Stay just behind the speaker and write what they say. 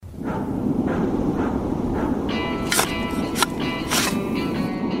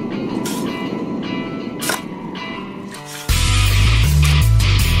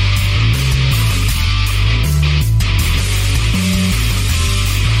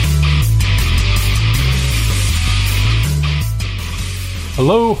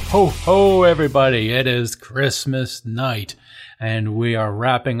Hello, ho, ho, everybody. It is Christmas night, and we are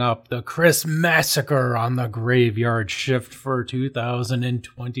wrapping up the Chris Massacre on the Graveyard Shift for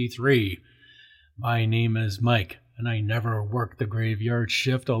 2023. My name is Mike, and I never work the Graveyard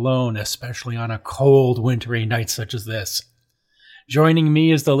Shift alone, especially on a cold, wintry night such as this. Joining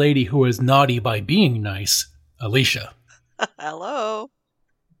me is the lady who is naughty by being nice, Alicia. Hello.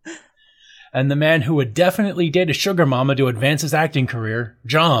 And the man who would definitely date a sugar mama to advance his acting career,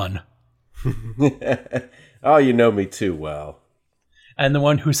 John. Oh, you know me too well. And the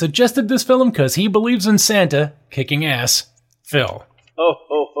one who suggested this film because he believes in Santa kicking ass, Phil. Ho,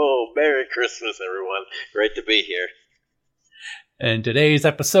 ho, ho. Merry Christmas, everyone. Great to be here. And today's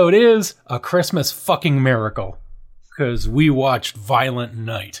episode is a Christmas fucking miracle, because we watched Violent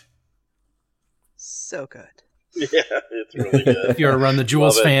Night. So good. Yeah, it's really good. If you're a Run the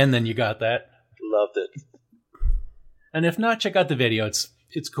Jewels fan, then you got that. Loved it. And if not, check out the video.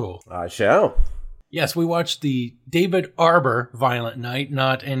 It's cool. I shall. Yes, we watched the David Arbor Violent Night,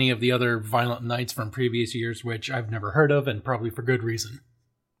 not any of the other Violent Nights from previous years, which I've never heard of, and probably for good reason.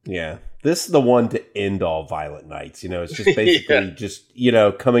 Yeah. This is the one to end all Violent Nights. You know, it's just basically just, you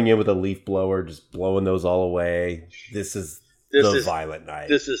know, coming in with a leaf blower, just blowing those all away. This is Violent Night.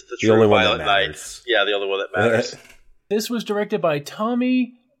 This is the true only Violent one that Night. matters. Yeah, the only one that matters. This was directed by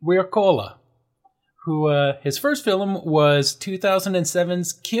Tommy Wirkola, who his first film was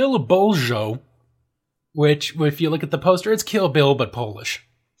 2007's Kill Boljo, which, if you look at the poster, it's Kill Bill, but Polish.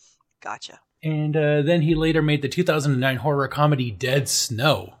 Gotcha. And then he later made the 2009 horror comedy Dead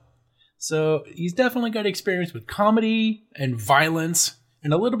Snow. So he's definitely got experience with comedy and violence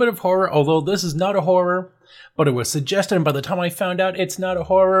and a little bit of horror, although this is not a horror, but it was suggested, and by the time I found out it's not a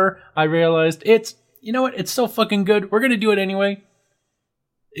horror, I realized you know what, it's so fucking good, we're going to do it anyway.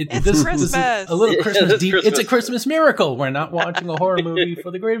 It's Christmas. This is a little Christmas deep. Christmas. It's a Christmas miracle. We're not watching a horror movie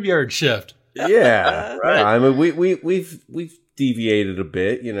for the Graveyard Shift. Yeah. Right. Yeah, I mean, we've deviated a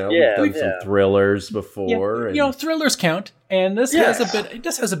bit, you know. Yeah, we've done some thrillers before. Yeah, and, you know, thrillers count, and this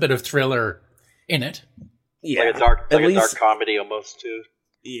has a bit of thriller in it. yeah, Like a dark at dark comedy almost, too.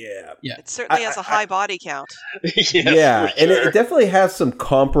 Yeah. Yeah. It certainly has a high body count. Yeah, for and sure. it definitely has some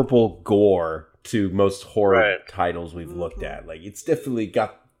comparable gore to most horror Right. titles we've looked at. Like, it's definitely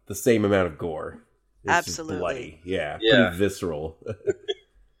got the same amount of gore. It's just Absolutely. bloody. Yeah, Yeah. pretty visceral.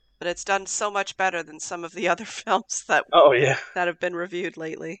 But it's done so much better than some of the other films that Oh, yeah. have been reviewed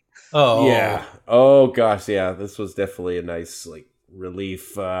lately. Oh, Yeah. Oh gosh, yeah. This was definitely a nice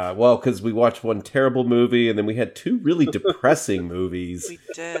relief. Well, because we watched one terrible movie and then we had two really depressing movies. We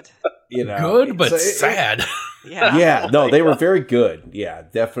did. You know, good but So sad. Yeah. Yeah, no, my they were God. very good. Yeah,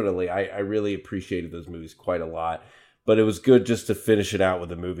 definitely. I really appreciated those movies quite a lot. But it was good just to finish it out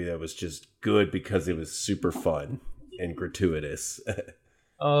with a movie that was just good because it was super fun and gratuitous.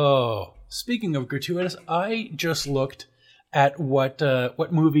 Oh, speaking of gratuitous, I just looked at what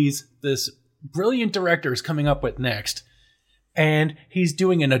movies this brilliant director is coming up with next, and he's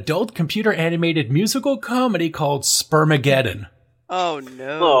doing an adult computer animated musical comedy called Spermageddon. Oh,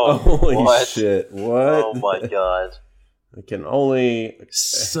 no. Oh, Holy what? shit! What? Oh, my God. I can only. There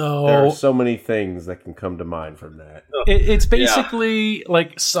So are so many things that can come to mind from that. it's basically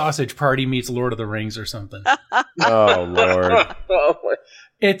like Sausage Party meets Lord of the Rings or something. Oh lord! Oh, my.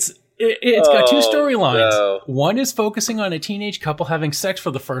 It's got two Oh, storylines. no. One is focusing on a teenage couple having sex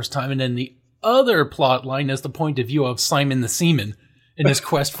for the first time, and then the other plot line is the point of view of Simon the Seaman in his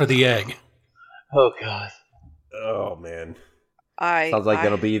quest for the egg. Oh, God. Oh man! I Sounds like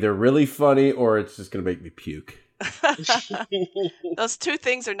that'll be either really funny or it's just gonna make me puke. Those two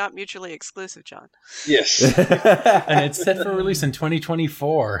things are not mutually exclusive, John. Yes. And it's set for release in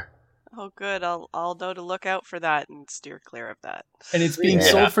 2024. Oh, good. I'll know to look out for that and steer clear of that. And it's being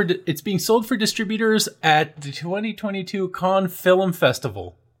Yeah. sold for distributors at the 2022 Cannes Film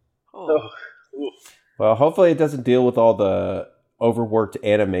Festival. Oh, Oof. Well, hopefully it doesn't deal with all the overworked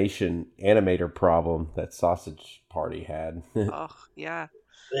animator problem that Sausage Party had. oh yeah.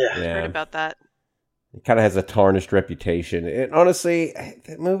 Yeah. Heard Yeah, about that. it kind of has a tarnished reputation. And honestly,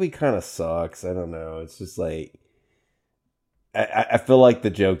 that movie kind of sucks. I don't know. It's just like I feel like the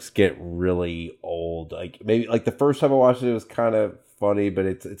jokes get really old. Like maybe like the first time I watched it was kind of funny, but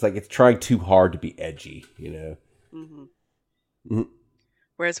it's like it's trying too hard to be edgy, you know. Hmm. Mhm.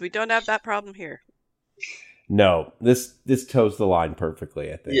 Whereas we don't have that problem here. No, this toes the line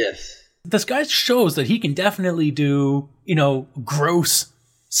perfectly, I think. Yes. This guy shows that he can definitely do, gross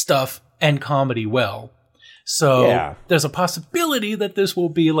stuff and comedy well. So Yeah. there's a possibility that this will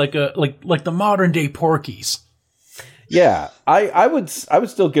be like the modern day Porky's. Yeah, I would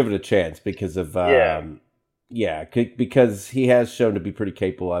still give it a chance because of Yeah. Yeah, because he has shown to be pretty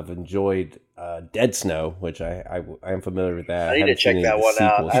capable. I've enjoyed Dead Snow, which I am familiar with that. I need to check that one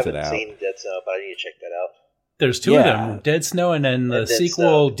out. I haven't that seen Dead Snow, but I need to check that out. There's two of them, Dead Snow and then the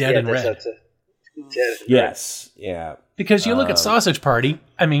sequel, Dead and Red. Yes, yeah. Because you look at Sausage Party,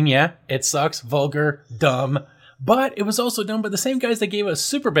 I mean, yeah, it sucks, vulgar, dumb, but it was also done by the same guys that gave us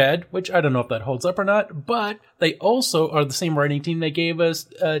Superbad, which I don't know if that holds up or not, but they also are the same writing team that gave us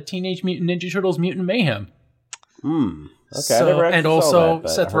Teenage Mutant Ninja Turtles Mutant Mayhem. Okay, So, and also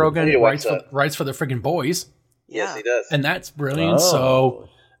Seth Rogen writes for the friggin' boys. Yes, he does. And that's brilliant. So,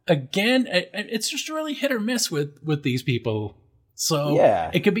 again, it's just really hit or miss with these people. So,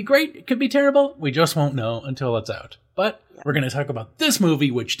 it could be great, it could be terrible. We just won't know until it's out. But we're going to talk about this movie,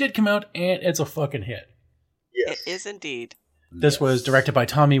 which did come out, and it's a fucking hit. Yes. It is indeed. This was directed by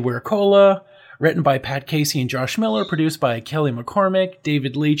Tommy Wirkola, written by Pat Casey and Josh Miller, produced by Kelly McCormick,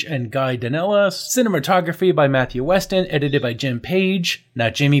 David Leitch, and Guy Danella, cinematography by Matthew Weston, edited by Jim Page,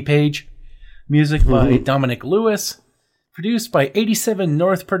 not Jimmy Page, music by Dominic Lewis, produced by 87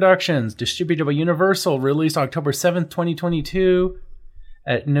 North Productions, distributed by Universal, released October 7th, 2022,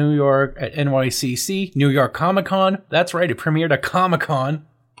 at NYCC, New York Comic Con. That's right, it premiered at Comic Con.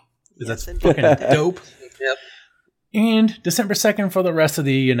 That's fucking dope. Yep. And December 2nd for the rest of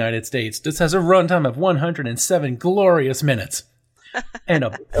the United States. This has a runtime of 107 glorious minutes. And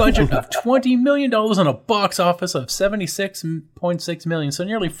a budget of $20 million and a box office of $76.6 million. So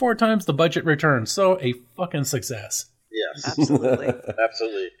nearly 4 times the budget return. So a fucking success. Yes. Absolutely.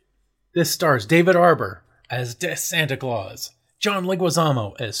 Absolutely. This stars David Arbor as Santa Claus, John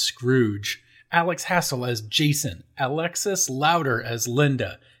Leguizamo as Scrooge, Alex Hassel as Jason, Alexis Louder as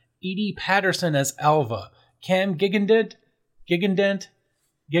Linda, Edie Patterson as Alva, Cam Gigandet?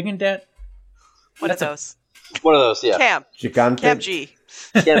 One of those, yeah. Cam Gigante? G.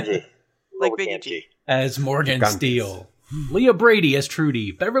 Cam G. Like Big G. As Morgan Gigantes. Steele, Leah Brady as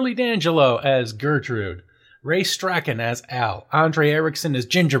Trudy, Beverly D'Angelo as Gertrude, Ray Strachan as Al, Andre Erickson as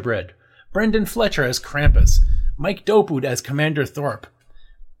Gingerbread, Brendan Fletcher as Krampus, Mike Dopewood as Commander Thorpe,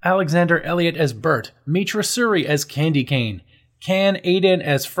 Alexander Elliott as Bert, Mitra Suri as Candy Cane, Can Aiden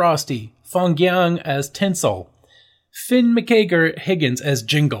as Frosty, Fong Yang as Tinsel, Finn McKager Higgins as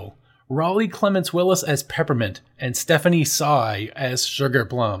Jingle, Raleigh Clements Willis as Peppermint, and Stephanie Tsai as Sugar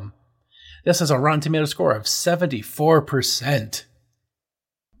Plum. This has a Rotten Tomato score of 74%.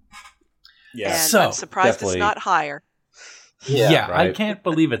 Yeah. And So, I'm surprised definitely. it's not higher. Yeah, right. I can't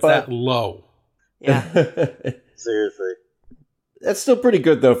believe it's But- that low. Yeah. Seriously. That's still pretty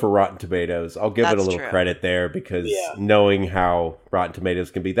good, though, for Rotten Tomatoes. I'll give it a That's little true. credit there because Yeah. knowing how Rotten Tomatoes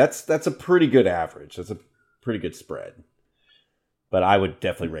can be, that's a pretty good average. That's a pretty good spread. But I would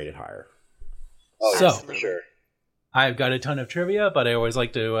definitely rate it higher. Oh, So- yeah, for sure. I've got a ton of trivia, but I always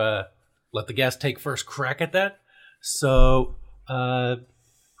like to let the guest take first crack at that. So,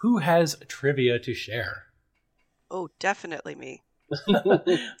 who has trivia to share? Oh, definitely me.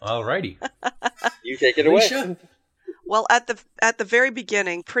 Alrighty. You take it away. Alicia? Well, at the very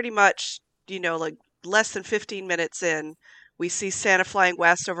beginning, pretty much, like less than 15 minutes in, we see Santa flying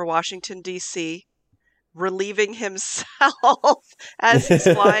west over Washington, D.C., relieving himself as he's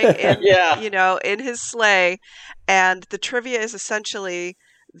flying in, Yeah. in his sleigh. And the trivia is essentially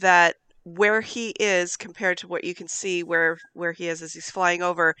that where he is compared to what you can see where he is as he's flying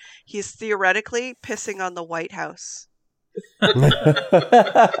over, he's theoretically pissing on the White House.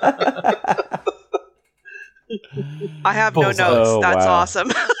 I have no Bullseye. notes. Oh, That's wow. awesome.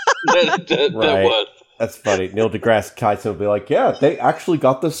 that Right. was. That's funny. Neil deGrasse Tyson will be like, yeah, they actually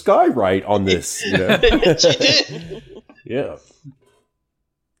got the sky right on this. You know? Yes, you did. Yeah.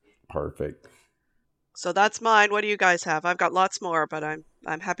 Perfect. So that's mine. What do you guys have? I've got lots more, but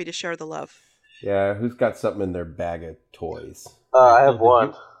I'm happy to share the love. Yeah, who's got something in their bag of toys? I have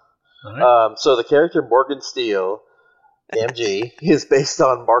one. All right. So the character Morgan Steele, MG, is based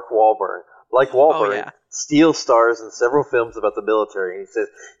on Mark Wahlberg. Like Wahlberg, Oh, yeah. Steele stars in several films about the military, and he says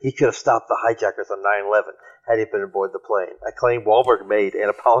he could have stopped the hijackers on 9/11 had he been aboard the plane. A claim Wahlberg made and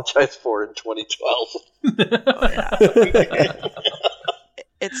apologized for in 2012. Oh, yeah.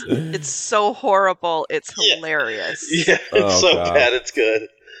 It's so horrible. It's Yeah. hilarious. Yeah, it's Oh, so God. bad, it's good.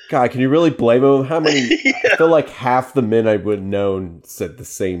 God, can you really blame him? How many? Yeah. I feel like half the men I would have known said the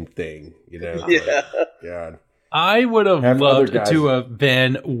same thing. You know? Yeah. God. I would have Have other loved guys- to have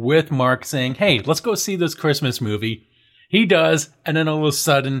been with Mark saying, hey, let's go see this Christmas movie. He does, and then all of a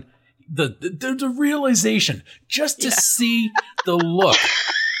sudden, the realization, just to see the look,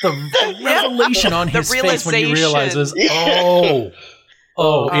 the revelation on The his face when he realization. realizes, Yeah.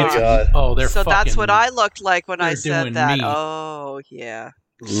 oh, my it's, God. oh, they're So fucking, that's what I looked like when I they're said doing that. me. Oh, yeah.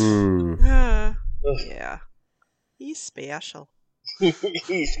 Mm. Yeah. He's special.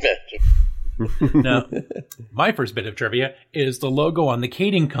 He's special. Now, my first bit of trivia is the logo on the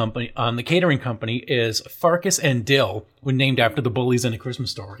catering company is Farkas and Dill, when named after the bullies in A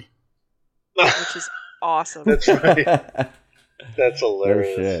Christmas Story. Which is awesome. That's right. That's Oh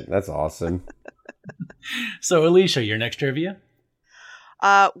hilarious. shit, that's awesome. So, Alicia, your next trivia?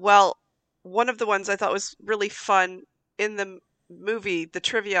 Well, one of the ones I thought was really fun in the movie, the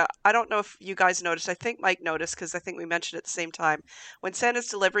trivia, I don't know if you guys noticed. I think Mike noticed because I think we mentioned it at the same time. When Santa's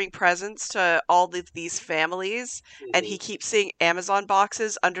delivering presents to all these families and he keeps seeing Amazon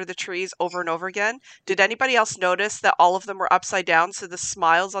boxes under the trees over and over again, did anybody else notice that all of them were upside down so the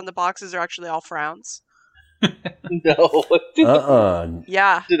smiles on the boxes are actually all frowns? No.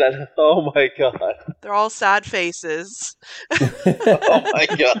 Yeah, Oh my god. they're all sad faces. Oh my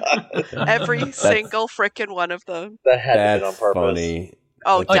god. Every single frickin' one of them. That had to That's be on purpose. funny.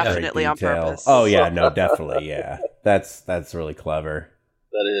 Oh, Like, great definitely on detail. purpose. Oh yeah, no, definitely, yeah. That's really clever.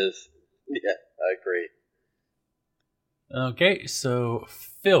 That is. Yeah, I agree. Okay, so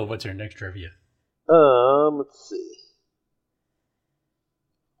Phil, what's your next trivia? Let's see.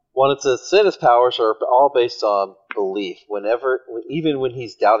 One, it says Santa's powers are all based on belief. Even when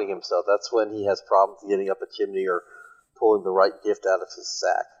he's doubting himself, that's when he has problems getting up a chimney or pulling the right gift out of his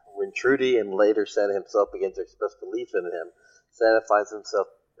sack. When Trudy and later Santa himself begin to express belief in him, Santa finds himself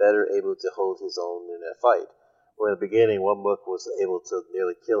better able to hold his own in a fight. Where in the beginning, one Mook was able to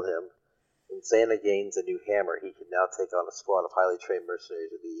nearly kill him. When Santa gains a new hammer, he can now take on a squad of highly trained mercenaries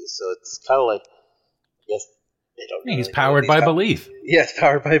with ease. So it's kind of like, yes, they don't. He's powered by belief. Yes,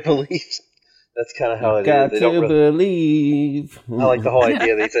 powered by belief. That's kind of how it Got is. to believe. I like the whole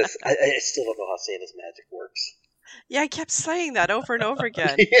idea that he says, I still don't know how Santa's magic works. Yeah, I kept saying that over and over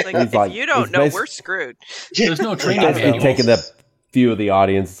again. Yeah. Like, He's if like- you don't he's know, basi- we're screwed. There's no He's training basically manual. taking the view of the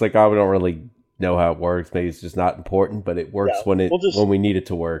audience. It's like, oh, we don't really know how it works. Maybe it's just not important, but it works Yeah, when we need it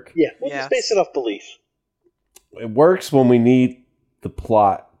to work. Yeah, we'll Yes. just base it off belief. It works when we need the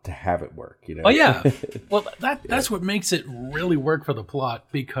plot to have it work. You know? Oh yeah. Well, that's what makes it really work for the plot,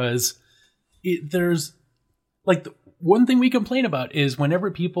 because there's like one thing we complain about is whenever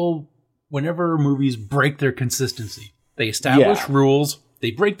movies break their consistency, they establish Yeah. rules,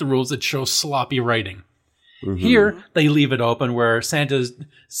 they break the rules, it shows sloppy writing. Mhm. Here, they leave it open where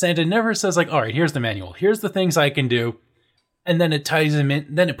Santa never says like, all right, here's the manual, here's the things I can do, and then it ties him in,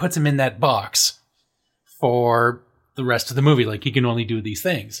 then it puts him in that box for the rest of the movie, like he can only do these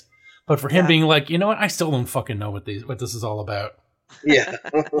things. But for him Yeah. being like, you know what, I still don't fucking know what this is all about. Yeah.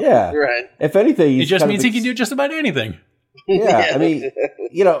 Yeah. Right. If anything, It he's just kind means of he can do just about anything. Yeah, I mean,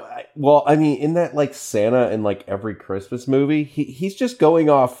 in that like Santa in like every Christmas movie, he's just going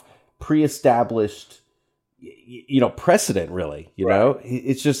off pre-established, precedent. Really, Right.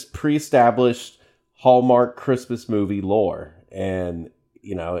 it's just pre-established Hallmark Christmas movie lore, and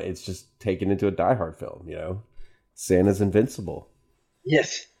it's just taken into a Die Hard film. Santa's invincible.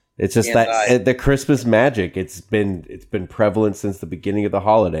 Yes. It's just Can't die. the Christmas magic. It's been prevalent since the beginning of the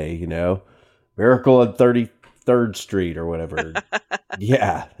holiday. Miracle on 33rd Street or whatever.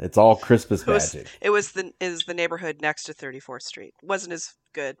 Yeah, it's all Christmas magic. It was the neighborhood next to 34th Street. Wasn't as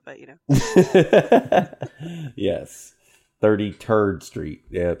good, but Yes, 33rd Street.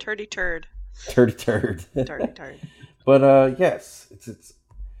 Yeah, turdy turd, 33rd. turdy turd. But yes, it's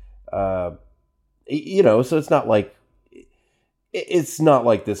so it's not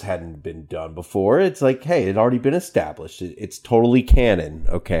like this hadn't been done before. It's like, hey, it had already been established. It's totally canon.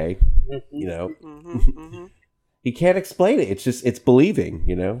 Okay, Mm-hmm, mm-hmm. he can't explain it. It's believing.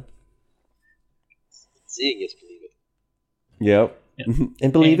 Seeing is believing. Yep. Yeah.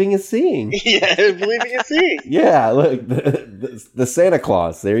 And believing is seeing. Yeah, believing is seeing. Yeah, look, the Santa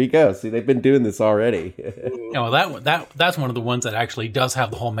Claus. There you go. See, they've been doing this already. Yeah, well, that's one of the ones that actually does have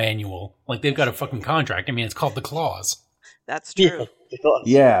the whole manual. Like they've got a fucking contract. I mean, it's called the clause. That's true.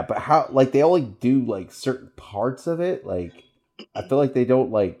 Yeah, but how? Like they only do like certain parts of it. Like I feel like they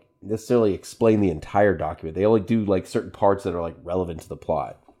don't like necessarily explain the entire document. They only do like certain parts that are like relevant to the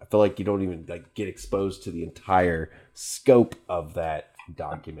plot. I feel like you don't even like get exposed to the entire scope of that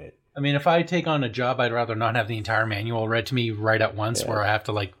document. I mean, if I take on a job, I'd rather not have the entire manual read to me right at once, where I have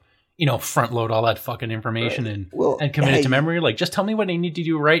to like, front load all that fucking information and commit it to memory. Like, just tell me what I need to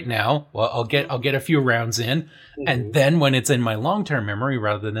do right now. Well, I'll get a few rounds in, and then when it's in my long term memory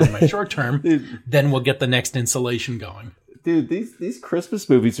rather than my short term, then we'll get the next installation going. Dude, these Christmas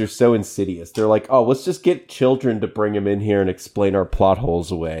movies are so insidious. They're like, oh, let's just get children to bring them in here and explain our plot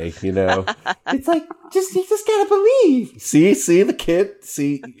holes away. It's like, you just gotta believe. See the kid.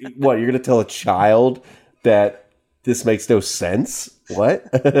 See what you're gonna tell a child that this makes no sense. What?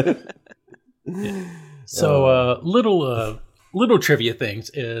 So, little trivia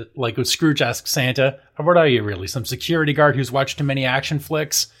things, like when Scrooge asks Santa, "What are you really? Some security guard who's watched too many action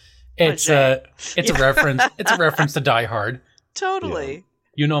flicks?" It's a reference. It's a reference to Die Hard. Totally.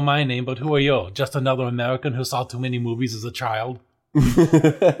 You know my name, but who are you? Just another American who saw too many movies as a child.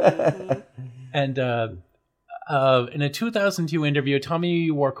 And in a 2002 interview, Tommy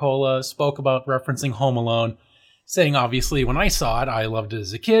Warkola spoke about referencing Home Alone, saying, obviously, when I saw it, I loved it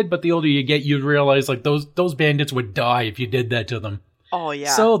as a kid, but the older you get, you'd realize like those bandits would die if you did that to them. Oh, yeah.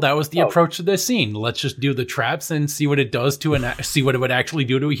 So that was the approach to this scene. Let's just do the traps and see what it does see what it would actually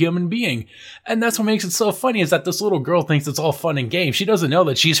do to a human being. And that's what makes it so funny, is that this little girl thinks it's all fun and games. She doesn't know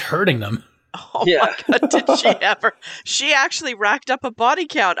that she's hurting them. Oh my God, did she ever? She actually racked up a body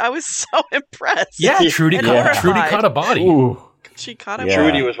count. I was so impressed. Yeah, Trudy caught a body. Ooh. She caught a Yeah. body.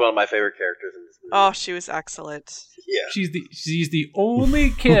 Trudy was one of my favorite characters in this movie. Oh, she was excellent. Yeah. She's the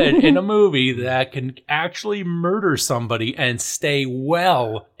only kid in a movie that can actually murder somebody and stay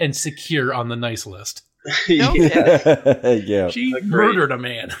well and secure on the nice list. No kidding. Yeah. She Agreed. murdered a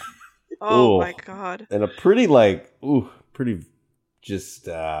man. Oh Ooh. my God. And a pretty pretty just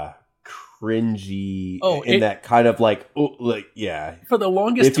cringy that kind of yeah. For the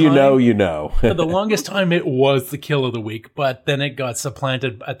longest If time, you know, you know. for the longest time, it was the kill of the week, but then it got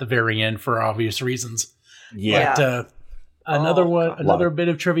supplanted at the very end for obvious reasons. Yeah. But another bit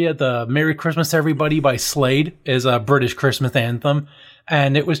of trivia: the "Merry Christmas, Everybody" by Slade is a British Christmas anthem,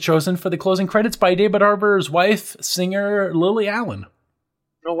 and it was chosen for the closing credits by David Harbour's wife, singer Lily Allen.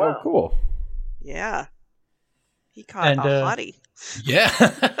 Oh, wow. Oh, cool. Yeah. He caught a hottie. Yeah.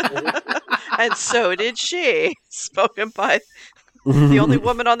 And so did she. Spoken by the only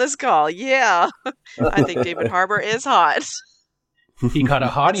woman on this call. Yeah. I think David Harbour is hot. He caught a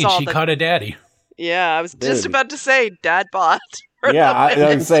hottie and she caught a daddy. Yeah, I was just about to say dad bod. Yeah,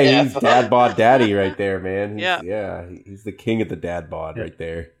 I'm saying he's dad bod daddy right there, man. Yeah. He's the king of the dad bod right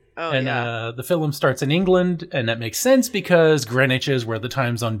there. Oh, And yeah. the film starts in England, and that makes sense because Greenwich is where the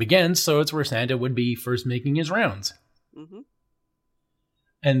time zone begins, so it's where Santa would be first making his rounds. Mm-hmm.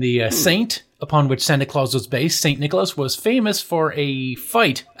 And the saint upon which Santa Claus was based, St. Nicholas, was famous for a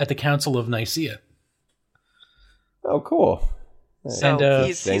fight at the Council of Nicaea. Oh, cool. So And,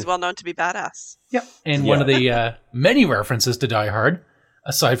 he's well known to be badass. Yep. And one of the many references to Die Hard,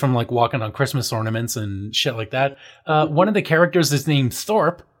 aside from like walking on Christmas ornaments and shit like that, one of the characters is named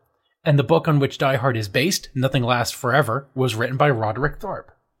Thorpe, and the book on which Die Hard is based, Nothing Lasts Forever, was written by Roderick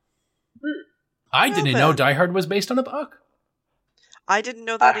Thorpe. I didn't know Die Hard was based on a book. I didn't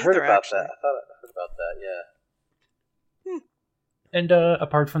know that I either, heard about actually. that. I thought I heard about that, yeah. And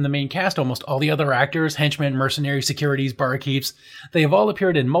apart from the main cast, almost all the other actors, henchmen, mercenaries, securities, barkeeps, they have all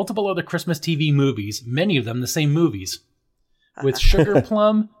appeared in multiple other Christmas TV movies, many of them the same movies. With Sugar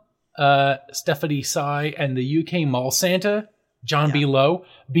Plum, Stephanie Sy, and the UK Mall Santa, John B. Lowe,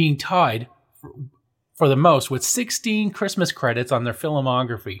 being tied for the most with 16 Christmas credits on their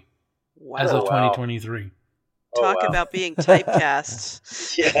filmography as of 2023. Talk about being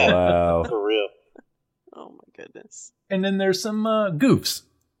typecast. Yeah. Wow. For real. Oh my goodness. And then there's some goofs.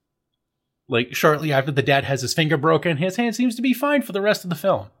 Like, shortly after the dad has his finger broken, his hand seems to be fine for the rest of the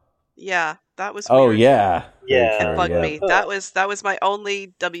film. Yeah, that was Oh, weird. yeah. Yeah. It bugged yeah. me. That was my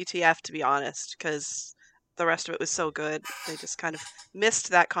only WTF, to be honest, because the rest of it was so good. They just kind of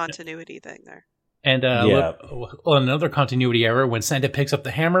missed that continuity thing there. And another continuity error, when Santa picks up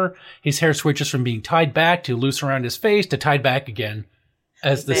the hammer, his hair switches from being tied back to loose around his face to tied back again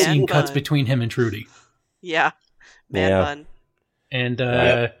as the scene cuts between him and Trudy. Yeah. Man bun.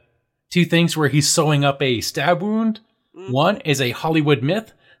 And two things where he's sewing up a stab wound. Mm. One is a Hollywood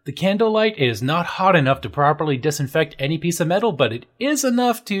myth. The candlelight is not hot enough to properly disinfect any piece of metal, but it is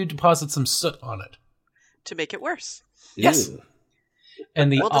enough to deposit some soot on it. To make it worse. Yes. Ew.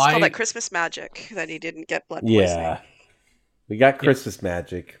 And the We'll just eye... call that Christmas magic, that he didn't get blood poisoning. Yeah. We got Christmas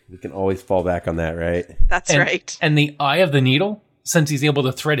magic. We can always fall back on that, right? That's right. And the eye of the needle, since he's able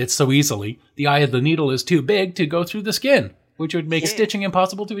to thread it so easily, the eye of the needle is too big to go through the skin, which would make stitching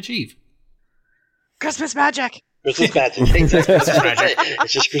impossible to achieve. Christmas magic! Christmas magic. Exactly.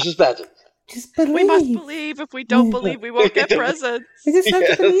 It's just Christmas magic. Just believe. We must believe. If we don't believe, we won't get presents. We just have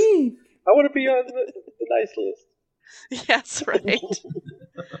to believe. I want to be on the nice list. Yes, right.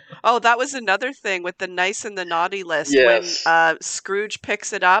 Oh, that was another thing with the nice and the naughty list. Yes. When Scrooge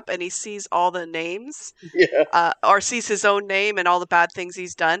picks it up and he sees all the names, or sees his own name and all the bad things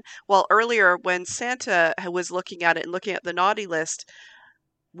he's done. Well, earlier when Santa was looking at it and looking at the naughty list,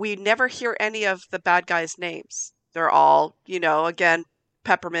 we never hear any of the bad guys' names. They're all, again,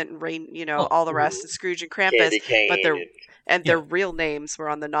 Peppermint and Rain, all the rest, and Scrooge and Krampus. Candy cane. But their real names were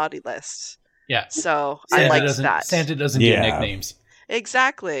on the naughty list. Yeah. So I liked that. Santa doesn't do nicknames.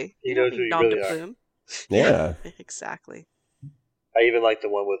 Exactly. He You don't knows who need you nom really de are. plume. Yeah. Exactly. I even like the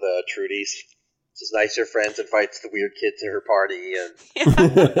one with Trudy's. Just nicer friends, invites the weird kid to her party, and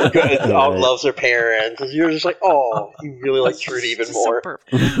loves her parents. And you're just like, oh, you really like Trudy even more. So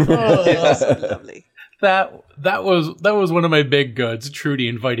perfect. Oh, so lovely. That was one of my big goods. Trudy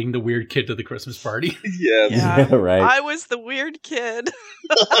inviting the weird kid to the Christmas party. Yes. Yeah, right. I was the weird kid.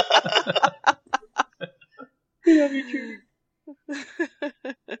 You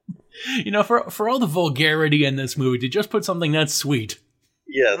know, for all the vulgarity in this movie, to just put something that sweet.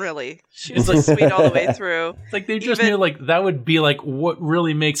 Yes. Really, she was like sweet all the way through. Like they just knew like that would be like what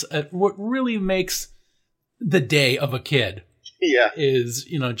really makes the day of a kid. Yeah. Is,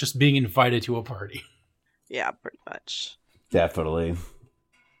 you know, just being invited to a party. Yeah, pretty much. Definitely.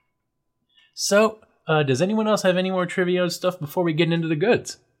 So, does anyone else have any more trivia stuff before we get into the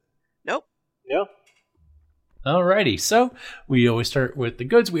goods? Nope. Yeah. Alrighty, so we always start with the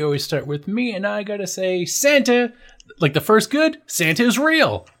goods. We always start with me, and I gotta say, Santa, like the first good, Santa is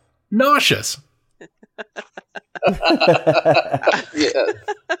real. Nauseous. Yeah.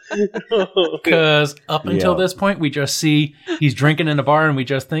 Because up until this point, we just see he's drinking in a bar, and we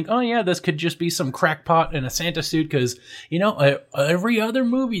just think, oh yeah, this could just be some crackpot in a Santa suit. Because, you know, every other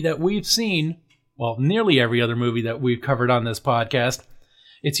movie that we've seen, well, nearly every other movie that we've covered on this podcast,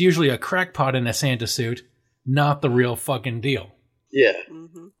 it's usually a crackpot in a Santa suit, not the real fucking deal. Yeah.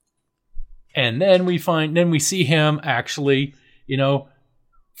 Mm-hmm. And then we see him actually, you know,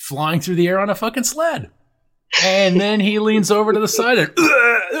 flying through the air on a fucking sled. And then he leans over to the side and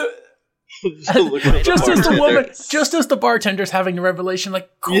just as the bartender's having the revelation, like,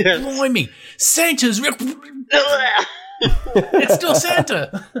 blimey, Santa's real. It's still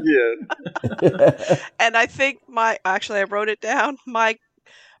Santa. Yeah. And I think I wrote it down. My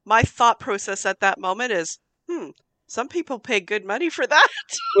thought process at that moment is, some people pay good money for that.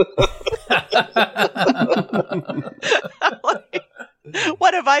 Like,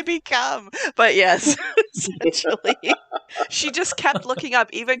 what have I become? But yes, essentially, she just kept looking up,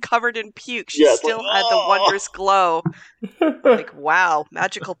 even covered in puke. She still had the wondrous glow. Like, wow,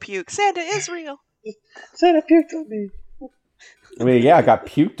 magical puke. Santa is real. Santa puked on me. I mean, yeah, I got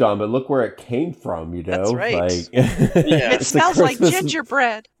puked on, but look where it came from, you know? That's right. Like, It smells like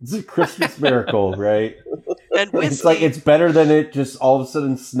gingerbread. It's a Christmas miracle, right? And whiskey. It's like, it's better than it just all of a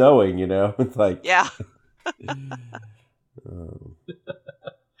sudden snowing, you know? It's like... Yeah.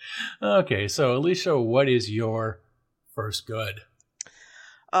 Okay, so Alicia, what is your first good?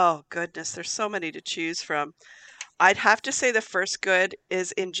 Oh, goodness. There's so many to choose from. I'd have to say the first good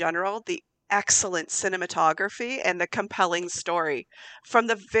is, in general, the excellent cinematography and the compelling story. From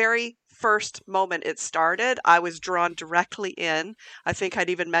the very first moment it started, I was drawn directly in. I think I'd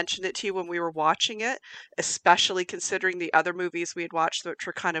even mentioned it to you when we were watching it, especially considering the other movies we had watched, which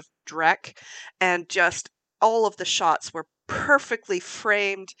were kind of dreck, and just all of the shots were perfectly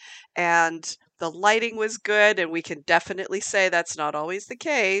framed, and the lighting was good, and we can definitely say that's not always the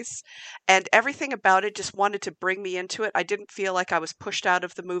case. And everything about it just wanted to bring me into it. I didn't feel like I was pushed out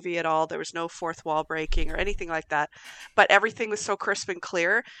of the movie at all. There was no fourth wall breaking or anything like that. But everything was so crisp and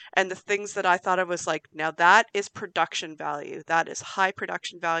clear. And the things that I thought of was like, now that is production value. That is high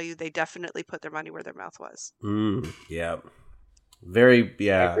production value. They definitely put their money where their mouth was. Yeah. Very,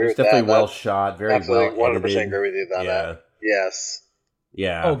 yeah. It's definitely well shot. Very absolutely, well 100% edited. agree with you on that. Yes.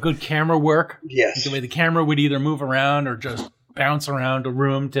 Yeah. Oh, good camera work. Yes. The way the camera would either move around or just bounce around a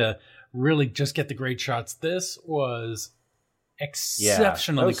room to really just get the great shots. This was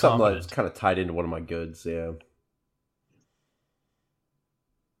exceptionally that was something competent. that's kind of tied into one of my goods, yeah.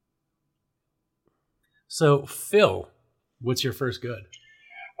 So, Phil, what's your first good?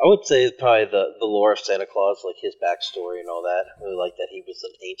 I would say probably the lore of Santa Claus, like his backstory and all that. I really like that he was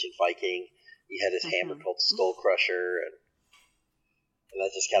an ancient Viking. He had his hammer called Skull Crusher, and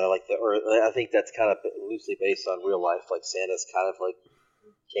that's just kind of like I think that's kind of loosely based on real life. Like Santa's kind of like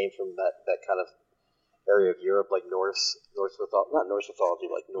came from that kind of area of Europe, like Norse mythology, not Norse mythology,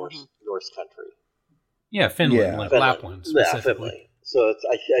 like Norse country. Yeah, Finland, like Finland. Lapland Yeah, specifically. Finland. So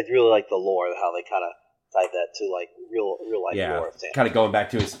I really like the lore, how they kind of tied that to like real life lore of Santa. Kind of going back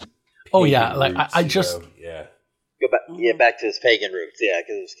to his. Oh yeah, like roots, I just go back, back to his pagan roots. Yeah,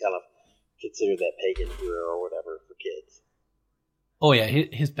 because it was kind of considered that pagan era or whatever for kids. Oh yeah,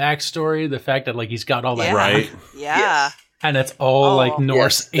 his backstory, the fact that like he's got all that right, Yeah. Yes. and it's all like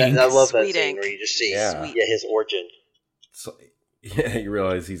Norse ink. I love that Sweet scene ink. where you just see his origin. So, yeah, you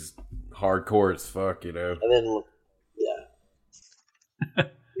realize he's hardcore as fuck, you know. And then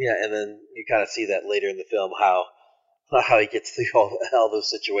and then you kind of see that later in the film how how he gets through all those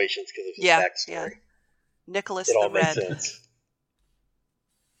situations because of his Yeah, backstory. yeah. Nicholas It the all makes Red. sense.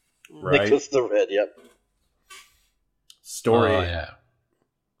 Right. Nicholas the Red, yep. Story. Oh, yeah.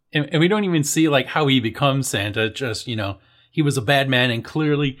 And we don't even see like how he becomes Santa. Just, he was a bad man, and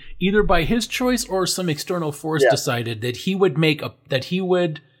clearly either by his choice or some external force decided that he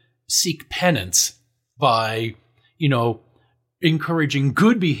would seek penance by, encouraging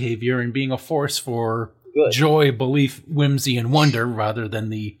good behavior and being a force for joy, belief, whimsy, and wonder, rather than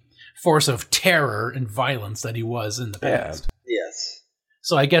the force of terror and violence that he was in the past. Yes.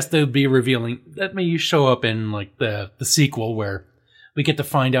 So I guess they'd be revealing that may show up in like the sequel, where we get to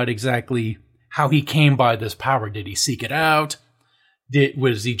find out exactly how he came by this power. Did he seek it out?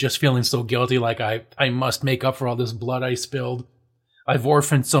 Was he just feeling so guilty, like I must make up for all this blood I spilled? I've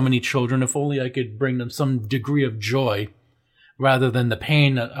orphaned so many children. If only I could bring them some degree of joy, rather than the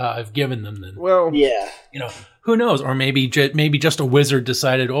pain I've given them. Then, Well, Yeah. who knows? Or maybe just a wizard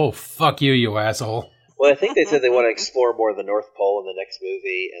decided, oh, fuck you, you asshole. Well, I think they said they want to explore more of the North Pole in the next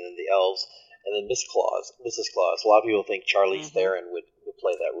movie, and then the elves, and then Mrs. Claus. A lot of people think Charlize Theron would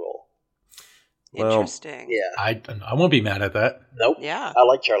play that role. Well, Interesting. Yeah. I won't be mad at that. Nope. Yeah. I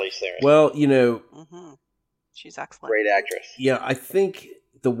like Charlize Theron. well, Mm-hmm. She's excellent. Great actress. yeah, I think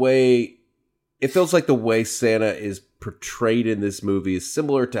it feels like the way Santa is portrayed in this movie is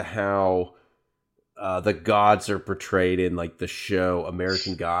similar to how the gods are portrayed in like the show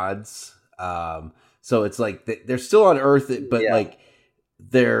American Gods. So it's like they're still on Earth, but like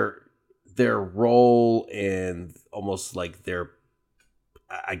their role and almost like their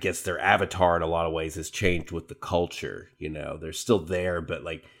avatar in a lot of ways has changed with the culture. They're still there, but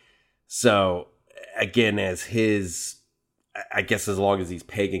like, so again, as long as these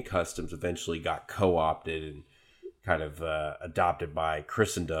pagan customs eventually got co-opted and kind of adopted by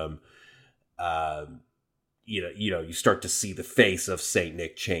Christendom, you start to see the face of Saint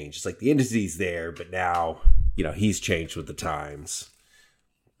Nick change. It's like the entity's there, but now, he's changed with the times.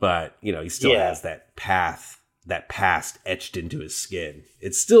 But, he still has that past etched into his skin.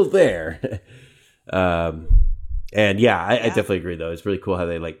 It's still there. And I definitely agree, though. It's really cool how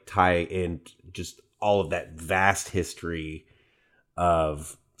they like tie in just all of that vast history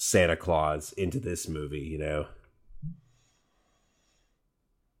of Santa Claus into this movie,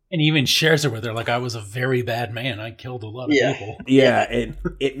 And he even shares it with her, like, I was a very bad man. I killed a lot of people. Yeah, and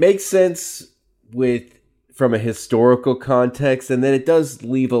it makes sense from a historical context, and then it does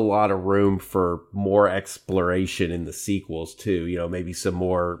leave a lot of room for more exploration in the sequels too. Maybe some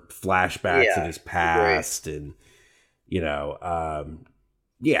more flashbacks of his past, and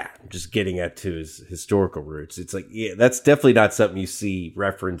just getting at to his historical roots. It's like, that's definitely not something you see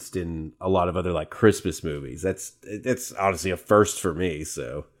referenced in a lot of other like Christmas movies. That's honestly a first for me.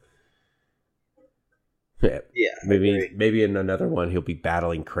 So. Yeah, maybe in another one he'll be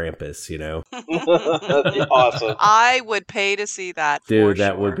battling Krampus, That'd be awesome. I would pay to see that. Dude,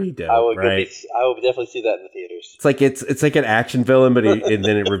 that would be dope. I would definitely see that in the theaters. It's like an action villain, but and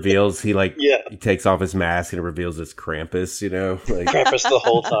then it reveals he takes off his mask and it reveals it's Krampus, like Krampus the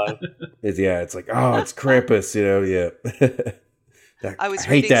whole time. It's like, oh, it's Krampus, I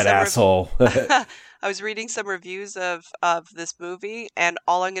hate that asshole. I was reading some reviews of this movie, and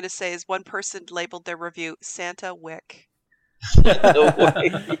all I'm going to say is one person labeled their review Santa Wick. No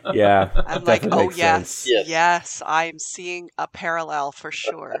way. Yeah. I'm like, oh, yes. Yes, I'm seeing a parallel for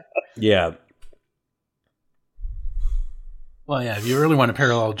sure. Yeah. Well, yeah, if you really want to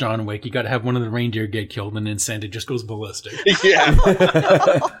parallel John Wick, you got to have one of the reindeer get killed, and then Santa just goes ballistic. Yeah.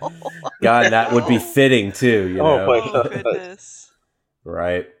 God, that would be fitting, too, Oh, my Oh, God. goodness.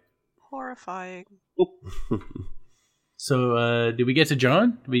 Right. Horrifying. So, did we get to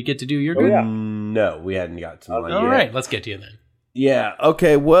John? Did we get to do your Oh, good? yeah. No, we hadn't got to mine All yet. right, let's get to you then. Yeah.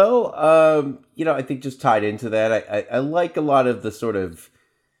 Okay. Well, I think just tied into that, I like a lot of the sort of,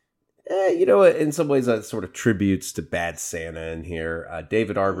 in some ways that sort of tributes to Bad Santa in here.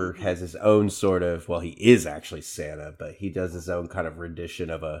 David Arbor has his own sort of, well, he is actually Santa, but he does his own kind of rendition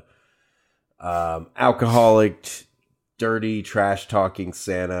of a alcoholic, dirty, trash talking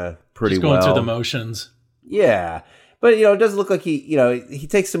Santa. Pretty Just going well. through the motions. Yeah. But, it doesn't look like he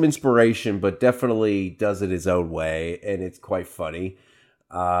takes some inspiration, but definitely does it his own way. And it's quite funny.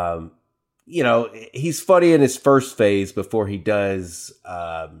 He's funny in his first phase before he does,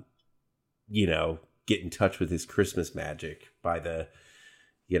 get in touch with his Christmas magic by the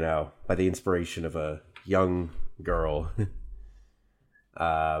inspiration of a young girl.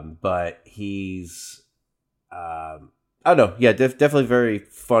 But he's, I don't know. Yeah, definitely very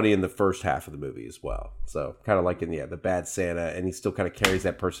funny in the first half of the movie as well. So kind of like in the Bad Santa, and he still kind of carries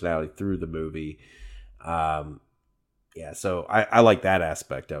that personality through the movie. yeah, so I like that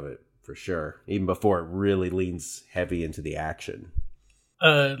aspect of it for sure, even before it really leans heavy into the action.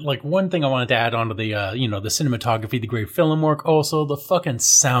 Like one thing I wanted to add on to the the cinematography, the great film work, also the fucking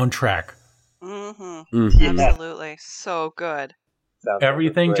soundtrack. Absolutely. So good.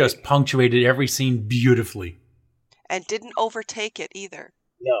 Everything just punctuated every scene beautifully. And didn't overtake it either.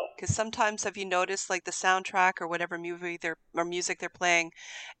 No. Because sometimes, have you noticed, like the soundtrack or whatever music they're playing,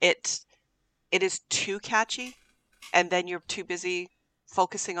 it is too catchy, and then you're too busy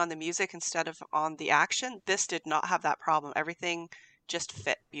focusing on the music instead of on the action. This did not have that problem. Everything just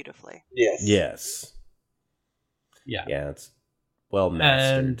fit beautifully. Yes. Yeah. Yeah, it's well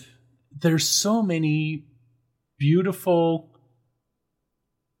mastered. And there's so many beautiful,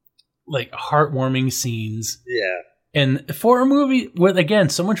 like, heartwarming scenes. Yeah. And for a movie with, again,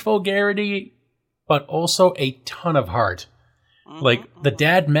 so much vulgarity, but also a ton of heart. Like, the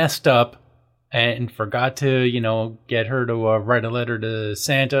dad messed up and forgot to, get her to write a letter to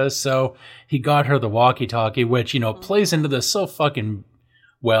Santa. So he got her the walkie-talkie, which, plays into this so fucking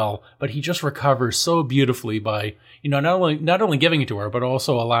well. But he just recovers so beautifully by, not only giving it to her, but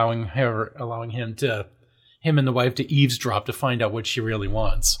also allowing him and the wife to eavesdrop to find out what she really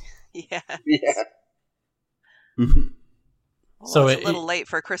wants. Yeah. Well, So it's a little late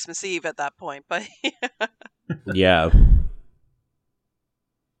for Christmas Eve at that point, but yeah.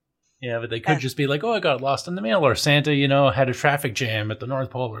 Yeah, but they could just be like, oh, I got lost in the mail, or Santa, had a traffic jam at the North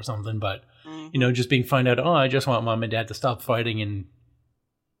Pole or something. But, just being find out, oh, I just want mom and dad to stop fighting and,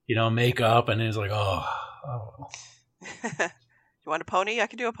 make up. And it's like, oh. You want a pony? I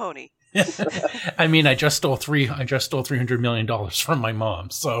can do a pony. I mean, I just stole $300 million from my mom.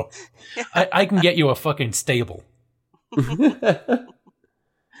 So I can get you a fucking stable.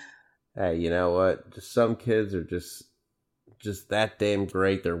 Hey, you know what? Just some kids are just that damn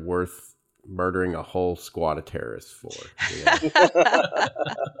great. They're worth murdering a whole squad of terrorists for.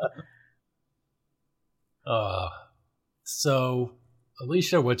 So,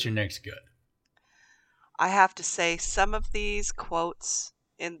 Alicia, what's your next good? I have to say, some of these quotes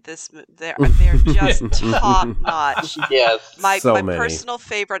in this, they're just top notch. Yes. My many. personal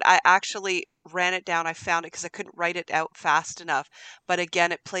favorite, I actually ran it down. I found it because I couldn't write it out fast enough. But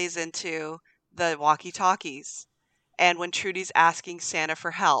again, it plays into the walkie-talkies. And when Trudy's asking Santa for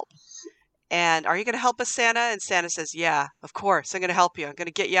help. And, are you going to help us, Santa? And Santa says, yeah, of course. I'm going to help you. I'm going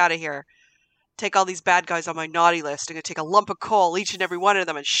to get you out of here. Take all these bad guys on my naughty list. I'm going to take a lump of coal, each and every one of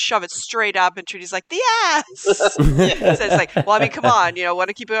them, and shove it straight up. And Trudy's like, the ass! So it's like, well, I mean, come on. Want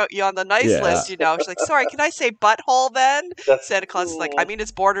to keep you on the nice list, She's like, sorry, can I say butthole then? Santa Claus is like, I mean,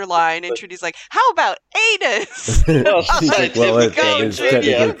 it's borderline. And Trudy's like, how about anus? She's like, well, go, it's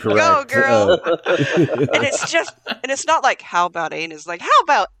Trudy. technically correct. Go, girl. And it's not like, how about anus? Like, how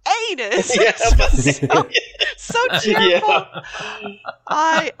about anus? So cheerful.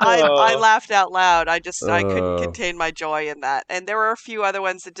 I laughed out loud. I couldn't contain my joy in that. And there were a few other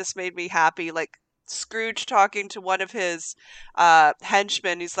ones that just made me happy, like Scrooge talking to one of his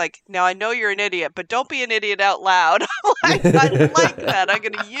henchmen. He's like, now I know you're an idiot, but don't be an idiot out loud. I like that. I'm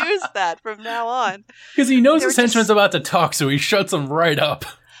going to use that from now on. Because he knows his henchman's about to talk, so he shuts him right up.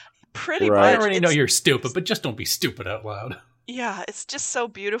 Pretty Right. much. I already know you're stupid, but just don't be stupid out loud. Yeah, it's just so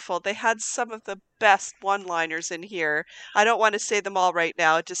beautiful. They had some of the best one-liners in here. I don't want to say them all right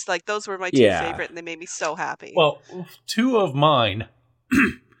now. Just like those were my two favorite, and they made me so happy. Well, two of mine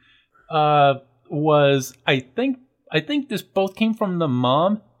was I think this both came from the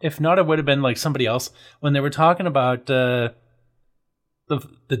mom. If not, it would have been like somebody else when they were talking about the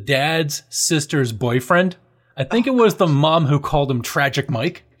dad's sister's boyfriend. I think it was the mom who called him Tragic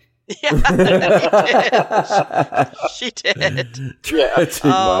Mike. Yeah, she did.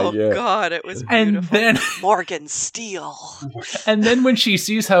 God, it was beautiful. And then Morgan Steele. And then when she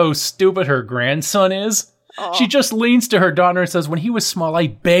sees how stupid her grandson is, she just leans to her daughter and says, when he was small, I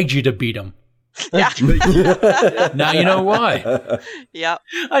begged you to beat him. Yeah. Now you know why. Yep.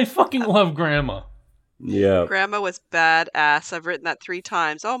 I fucking love Grandma. Yeah. Grandma was badass. I've written that 3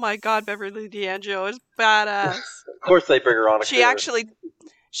 times. Oh my God, Beverly D'Angelo is badass. Of course they bring her on.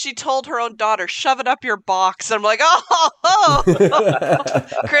 She told her own daughter, shove it up your box. I'm like, oh,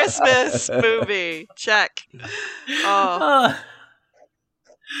 Christmas movie. Check.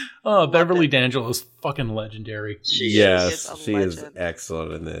 Beverly D'Angelo is fucking legendary. She is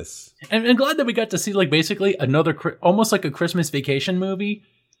excellent in this. And I'm glad that we got to see, like, basically another, almost like a Christmas Vacation movie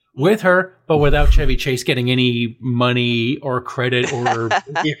with her, but without Chevy Chase getting any money or credit or,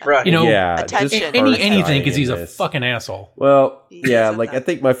 attention. anything, because he's a fucking asshole. Well, I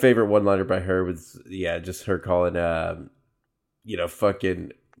think my favorite one-liner by her was, just her calling,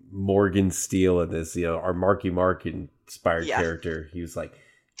 fucking Morgan Steele in this, our Marky Mark and inspired Yeah. character. He was like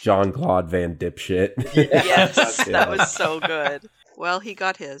John Claude Van Dipshit. Yes, Yeah. that was so good. Well, he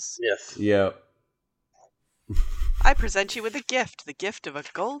got his. Yes. Yep. I present you with a gift, the gift of a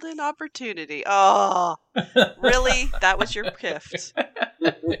golden opportunity. Oh, really? That was your gift?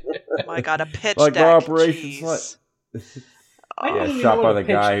 My God, a pitch Like my deck. operations, Jeez. I Yeah, don't even shot know by what the a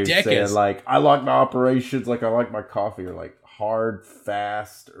pitch guy who's deck saying is. like, I like my operations like I like my coffee, or like hard,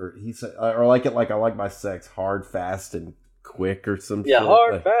 fast, or he said, or like it like I like my sex hard, fast, and quick, or some Yeah, shit.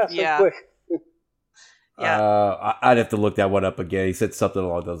 hard, Like, fast, Yeah. and quick. Yeah, I'd have to look that one up again. He said something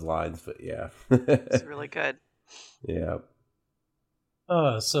along those lines, but yeah. it's really good. Yeah.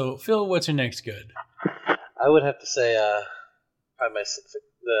 So Phil, what's your next good? I would have to say, probably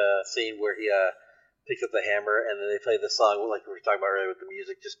the scene where he picks up the hammer and then they play the song, like we were talking about earlier, with the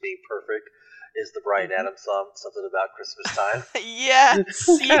music just being perfect, is the Bryan Adams song, Something About Christmas Time. Yes,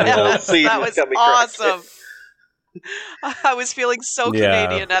 yes, See, that it's was got me crying. awesome. I was feeling so Yeah.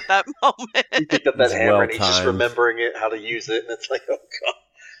 Canadian at that He moment. picked up that It's hammer and he's just well-timed. remembering it, how to use it, and it's like, oh god.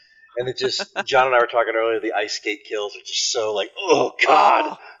 And it just, John and I were talking earlier, the ice skate kills are just so like, oh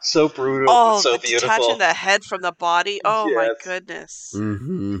god, so brutal, Oh, and so the detaching beautiful. the head from the body. Oh my Yes. goodness.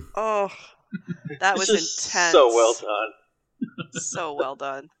 Mm-hmm. Oh, that was It's just intense. so well done. So well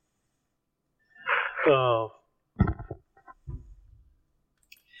done. Oh,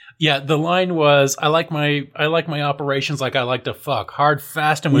 Yeah, the line was, "I like my operations like I like to fuck, hard,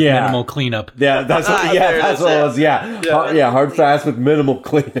 fast, and with Yeah. minimal cleanup." Yeah, that's what, Ah, yeah, there that's it what is. it was. Yeah, Yeah. hard, fast with minimal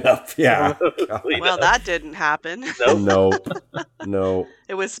cleanup. Yeah. Well, that didn't happen. nope. No.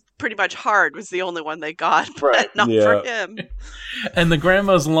 It was pretty much hard was the only one they got, but Right. not Yeah. for him. And the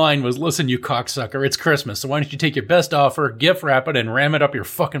grandma's line was, "Listen, you cocksucker, it's Christmas, so why don't you take your best offer, gift wrap it, and ram it up your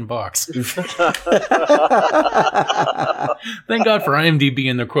fucking box?" Thank God for IMDb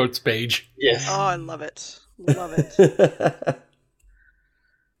in their quotes page. Yes. Oh, I love it. Love it.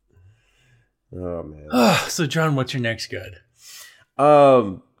 Oh man. So, John, what's your next good?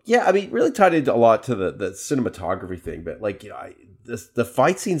 Yeah, I mean, really tied into a lot to the cinematography thing, but like, you know, the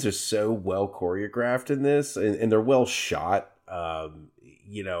fight scenes are so well choreographed in this, and they're well shot.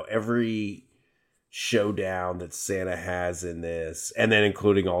 You know, every showdown that Santa has in this, and then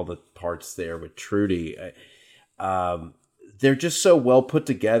including all the parts there with Trudy, they're just so well put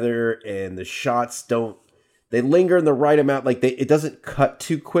together, and the shots they linger in the right amount. Like it doesn't cut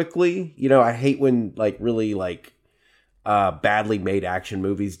too quickly. You know, I hate when like really like badly made action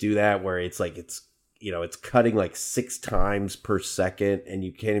movies do that, where it's like it's cutting like 6 times per second, and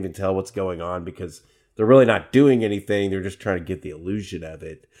you can't even tell what's going on because they're really not doing anything. They're just trying to get the illusion of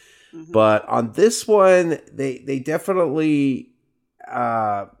it. Mhm. But on this one, they definitely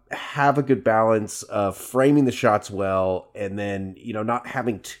have a good balance of framing the shots well, and then, you know, not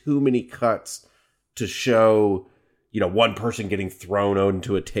having too many cuts to show, you know, one person getting thrown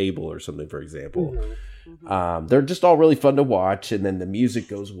onto a table or something, for example. Mhm. They're just all really fun to watch, and then the music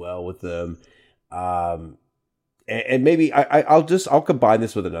goes well with them. And maybe I'll combine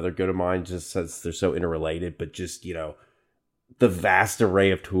this with another good of mine, just since they're so interrelated, but just, you know, the vast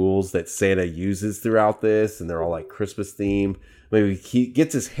array of tools that Santa uses throughout this, and they're all like Christmas themed. Maybe he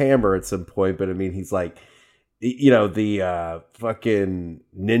gets his hammer at some point, but I mean, he's like, you know, the fucking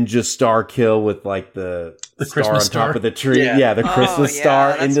ninja star kill with like the star Christmas on top star? of the tree. Yeah. Yeah, the Oh, Christmas yeah, star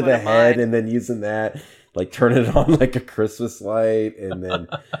that's into one the of head, mine. and then using that, like turning it on like a Christmas light. And then,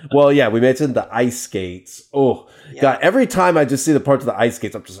 well, yeah, we mentioned the ice skates. Oh, Yeah. God, every time I just see the parts of the ice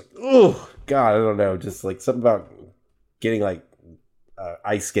skates, I'm just like, oh, God, I don't know. Just like something about getting like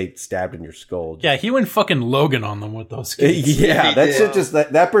ice skate stabbed in your skull. Yeah, he went fucking Logan on them with those skates. Yeah, He that did. shit just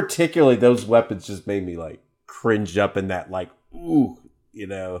that particularly those weapons just made me like cringe up in that like ooh, you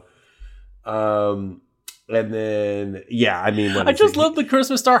know. And then yeah, I mean, I just love the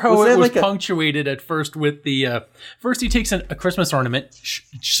Christmas star, how Was it that was like a- punctuated at first with the first he takes a Christmas ornament,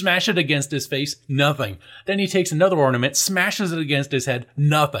 smash it against his face, nothing. Then he takes another ornament, smashes it against his head,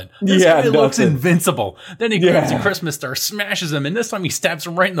 nothing. This Yeah, guy looks nothing. invincible. Then he grabs Yeah. a Christmas star, smashes him, and this time he stabs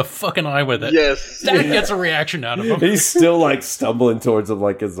him right in the fucking eye with it. Yes. That gets a reaction out of him. He's still like stumbling towards him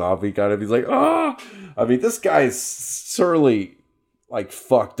like a zombie kind of. He's like, oh, I mean, this guy is surely like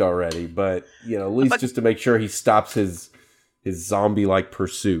fucked already, but you know, at least But- just to make sure he stops his zombie like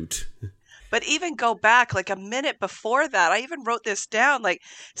pursuit. But even go back like a minute before that, I even wrote this down. Like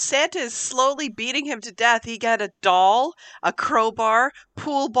Santa is slowly beating him to death. He got a doll, a crowbar,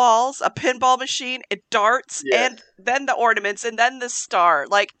 pool balls, a pinball machine, darts, Yes. and then the ornaments, and then the star.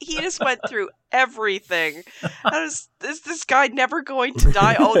 Like he just went through everything. Is this guy never going to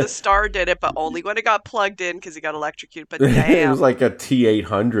die? Oh, the star did it, but only when it got plugged in because he got electrocuted. But it damn. was like a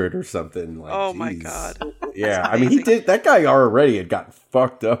T800 or something. Like, Oh geez. my God. Yeah, I mean, he did. That guy already had gotten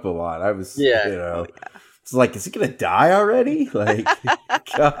fucked up a lot. I was, Yeah. you know, Oh, yeah. it's like, is he gonna die already? Like,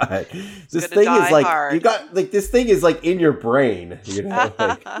 God, this thing die is like hard. you got like this thing is like in your brain. You know,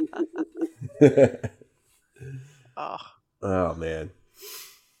 like, Oh. oh man.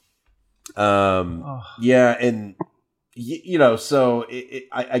 Oh. Yeah, and you know, so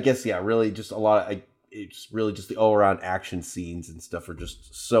I guess really just a lot of it's really just the all around action scenes and stuff are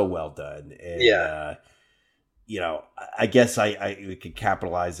just so well done, and you know, I guess we could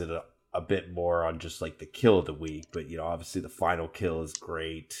capitalize it a bit more on just like the kill of the week, but you know, obviously the final kill is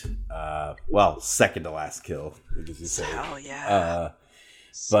great. Well, second to last kill, as you say. Oh yeah.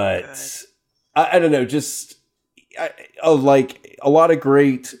 So But good. I don't know, just like a lot of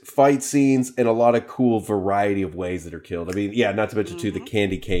great fight scenes and a lot of cool variety of ways that are killed. I mean, yeah, not to mention too the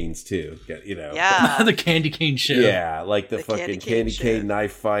candy canes too. You know, Yeah. The candy cane show. yeah, like the candy fucking cane candy cane shit.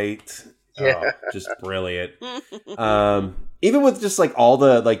 knife fight. Yeah. Oh, just brilliant. Even with just like all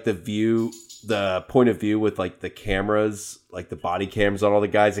the like the point of view with like the cameras, like the body cams on all the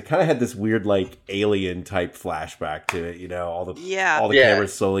guys, it kind of had this weird like alien type flashback to it. You know, all the Yeah.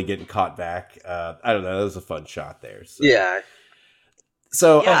 cameras slowly getting caught back. I don't know, that was a fun shot there. So. Yeah.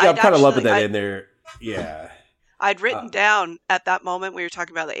 So Yeah, I'm I'd kind of loving actually- that in there. Yeah. I'd written down at that moment when you were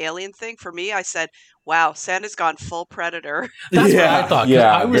talking about the alien thing. For me, I said, "Wow, Santa's gone full Predator." That's Yeah, what I thought. 'Cause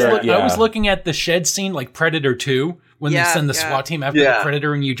yeah, I was yeah. I was looking at the shed scene like Predator 2 when they Yeah, send the yeah. SWAT team after Yeah. the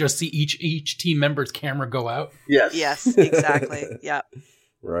Predator and you just see each team member's camera go out. Yes. Yes, exactly. Yep.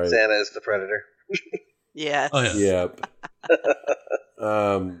 Right. Santa is the predator. Yes. Oh, yeah.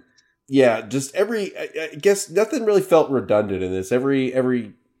 Yep. Yeah, just I guess nothing really felt redundant in this.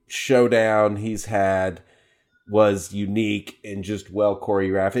 Every showdown he's had was unique and just well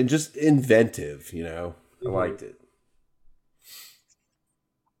choreographed and just inventive, you know. I liked it.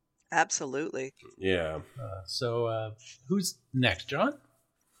 Absolutely. Yeah. So who's next, John?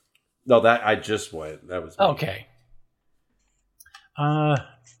 No, that I just went. That was me. Okay.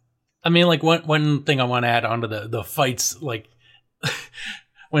 I mean, like one thing I want to add onto the fights, like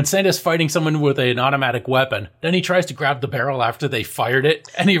when Santa's fighting someone with an automatic weapon, then he tries to grab the barrel after they fired it,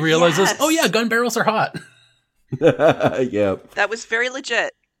 and he realizes, Yes. oh yeah, gun barrels are hot. Yep. That was very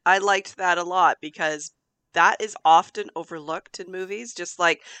legit. I liked that a lot because that is often overlooked in movies. Just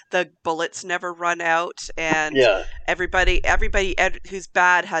like the bullets never run out, and Yeah. everybody who's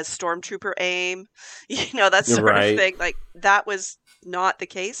bad has stormtrooper aim. You know, that sort Right. of thing. Like that was not the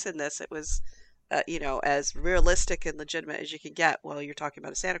case in this. It was, you know, as realistic and legitimate as you can get while you're talking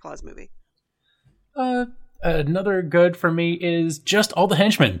about a Santa Claus movie. Another good for me is just all the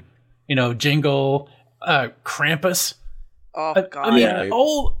henchmen. You know, Jingle, Krampus. Oh I God! mean,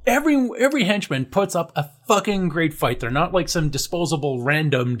 Yeah. every henchman puts up a fucking great fight. They're not like some disposable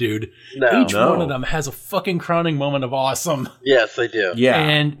random dude. No. Each No. one of them has a fucking crowning moment of awesome. Yes, they do. Yeah.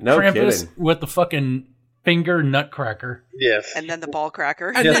 And no Krampus kidding. with the fucking finger nutcracker, Yes. And then the ball cracker.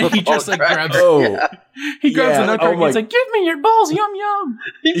 and Yes, then with he the just like ball grabs cracker. Oh. Yeah. he grabs Yeah. the nutcracker. Oh my- He's like, "Give me your balls, yum yum."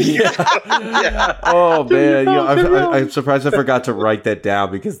 Yeah. Oh man, you know, I'm surprised I forgot to write that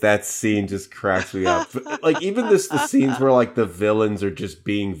down because that scene just cracks me up. Like even the scenes where like the villains are just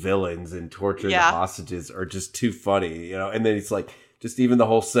being villains and torturing Yeah. the hostages are just too funny, you know. And then it's like just even the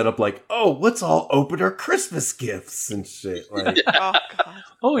whole setup, like, oh, let's all open our Christmas gifts and shit. Like, Oh God!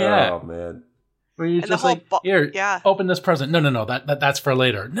 Oh yeah, oh man, where you And the just whole like, here, yeah. open this present. No, that's for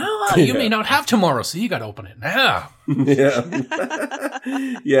later. No, you may not have tomorrow, so you got to open it now. yeah,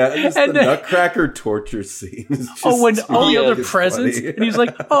 yeah. And just And the then- Nutcracker torture scene. Is just Oh, when all the yeah, other it's presents, funny. and he's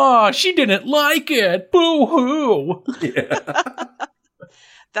like, "Oh, she didn't like it. Boo hoo." yeah.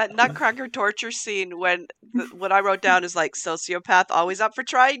 That Nutcracker torture scene when what I wrote down is like sociopath always up for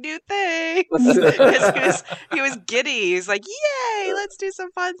trying new things. 'Cause he was giddy. He's like, "Yay, let's do some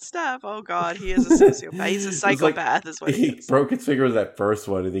fun stuff." Oh God, he is a sociopath. He's a It's like- psychopath. Is what he He is. broke his finger with that first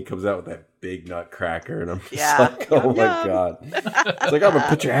one, and he comes out with that big nutcracker, and I'm just Yeah. like, oh Yum, my yum. god! It's like I'm gonna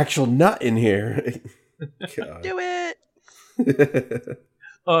put your actual nut in here. God. Do it.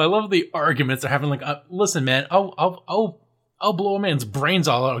 Oh, I love the arguments they're having. Like, listen, man, I'll blow a man's brains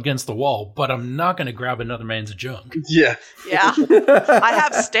all out against the wall, but I'm not going to grab another man's junk. Yeah. Yeah, I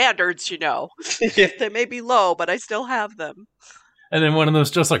have standards. You know, Yeah. they may be low, but I still have them. And then one of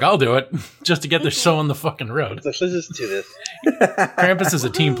them's just like, I'll do it, just to get their show on the fucking road. So let's just do this. Krampus is a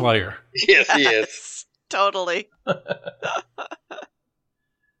team player. Yes, he is. Yes, totally.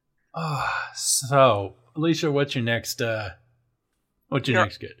 So, Alicia, what's your next?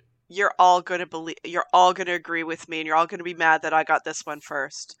 Next good? you're all gonna agree with me, and you're all gonna be mad that I got this one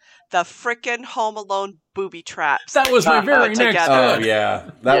first. The frickin' Home Alone booby traps. That was my very put next together. Oh good. yeah,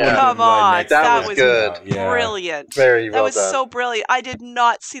 Yeah. Come on, That was good. brilliant. Very well That was done. so brilliant. I did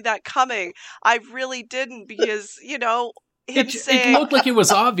not see that coming. I really didn't, because him It saying, looked like it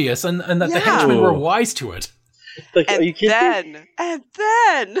was obvious, and that the Yeah. henchmen were wise to it. Like, are you and kidding me?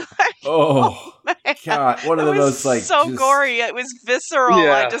 then, Oh man, God, one of it the was most like so just- gory. It was visceral.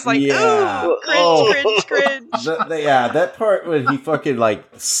 Yeah. I just like, Yeah. ooh, cringe, Oh. cringe. That part when he fucking like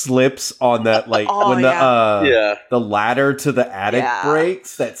slips on that Oh, when Yeah. the ladder to the attic Yeah.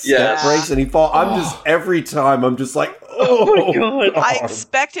 breaks, that step Yes. breaks, and he falls. I'm just every time I'm just like, oh my God. I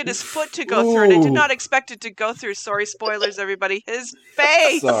expected his foot to go through, and I did not expect it to go through. Sorry, spoilers, everybody. His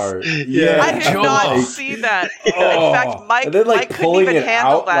face. Sorry, Yeah. I did Jaw. not see that. In Oh. fact, Mike, and then like Mike couldn't pulling even it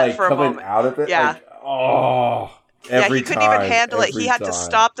handle out, that like for a coming moment. out of it, Yeah. like oh, Yeah, every he couldn't time, even handle it. He every had to time.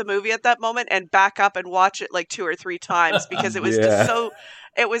 stop the movie at that moment and back up and watch it like 2 or 3 times, because it was Yeah. just so.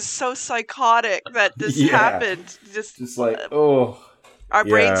 It was so psychotic that this Yeah. happened. Just like oh, Our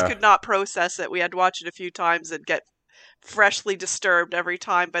brains yeah. could not process it. We had to watch it a few times and get freshly disturbed every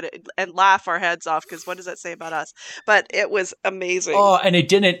time, and laugh our heads off, because what does that say about us? But it was amazing. Oh, and it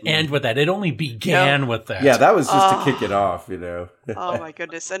didn't end with that. It only began with that. yeah, that was just Oh. to kick it off, Oh my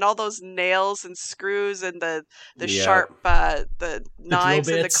goodness! And all those nails and screws and the Yeah. sharp the knives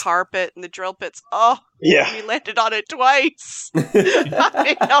in the bits. carpet and the drill bits. Oh, Yeah. we landed on it twice.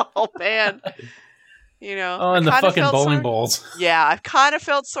 I know, oh man. Oh, and the I kinda fucking felt bowling sorry- balls. Yeah, I kind of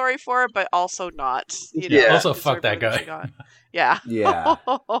felt sorry for it, but also not. Yeah. Also, deserved fuck that what she guy. got. Yeah. Yeah.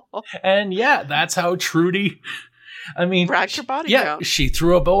 And yeah, that's how Trudy. I mean, Racked her body yeah, down. she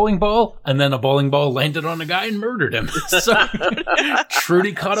threw a bowling ball, and then a bowling ball landed on a guy and murdered him. So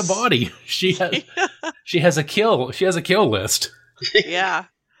Trudy caught a body. She has a kill. She has a kill list. Yeah.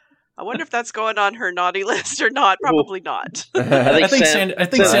 I wonder if that's going on her naughty list or not. Probably not. I think Sam-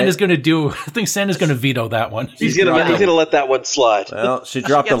 Santa's going to veto that one. He's gonna let that one slide. Well, she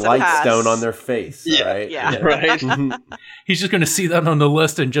dropped a gets a light pass. stone on their face, Yeah. right? Yeah. Right. He's just going to see that on the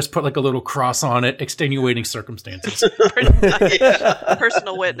list and just put like a little cross on it, extenuating circumstances.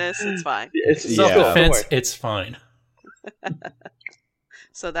 Personal witness. It's fine. It's Yeah. Self-defense, it's fine.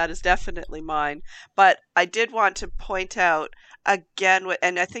 So that is definitely mine. But I did want to point out again,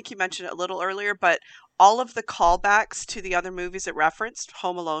 and I think you mentioned it a little earlier, but all of the callbacks to the other movies it referenced,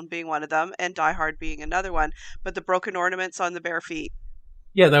 Home Alone being one of them and Die Hard being another one, but the broken ornaments on the bare feet.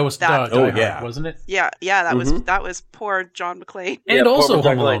 Yeah, that was That- Die Oh, Hard, yeah. wasn't it? Yeah, that was poor John McClane. And Yeah, also Barbara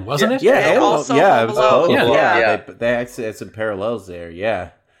Home Alone, Douglas. wasn't it? Yeah, And also yeah, Home it was Alone. both. Yeah. Yeah, Yeah. They actually had some parallels there.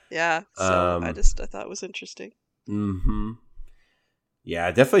 Yeah. Yeah, so Um, I thought it was interesting. Hmm. Yeah,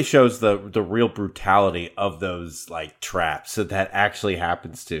 it definitely shows the real brutality of those like traps that actually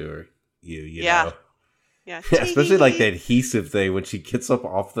happens to her. You Yeah. know, Yeah, especially like the adhesive thing when she gets up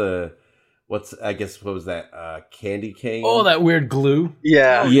off the what was that candy cane? Oh, that weird glue.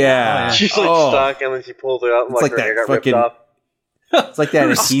 Yeah. yeah, She's like Oh, stuck, and then she pulls her out, and It's like like her hair that got ripped fucking- off. It's like that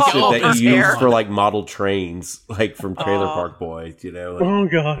Her adhesive scalp, that her you use hair. for like model trains, like from Trailer Oh. Park Boys. You know, like, Oh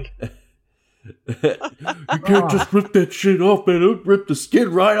God. you can't just rip that shit off, man. It'll rip the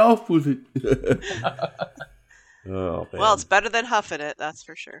skin right off with it. Oh, man. Well, it's better than huffing it, that's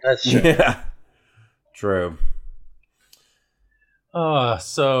for sure. That's true. Yeah. True.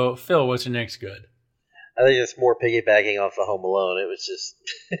 So Phil, what's your next good? I think it's more piggybacking off of Home Alone. It was just,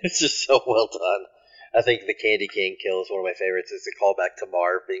 it's just so well done. I think the Candy Cane kill is one of my favorites. It's a callback to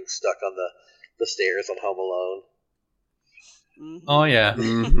Marv being stuck on the stairs on Home Alone. Mhm. Oh yeah,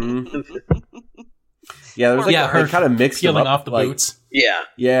 Mm-hmm. Yeah, there was like Yeah, her they kind of mixed them peeling up, off the like- boots. Yeah.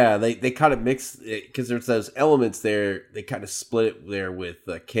 Yeah, they kind of mixed it because there's those elements there. They kind of split it there with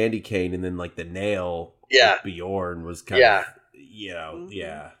Candy Cane, and then like the nail. Yeah. with Bjorn was kind Yeah. of Mhm.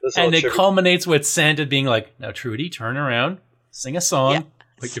 yeah. That's And all it tribute- culminates with Santa being like, "Now, Trudy, turn around, sing a song, Yeah.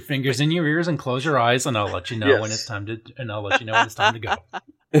 put your fingers in your ears, and close your eyes, and I'll let you know when Yes. it's time to. And I'll let you know when it's time to go."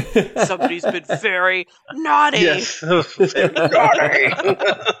 Somebody's been very naughty. Yes. Very naughty.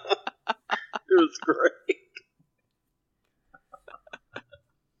 It was great.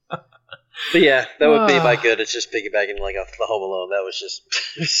 But yeah, that would be my good. It's just piggybacking like off the Home Alone. That was just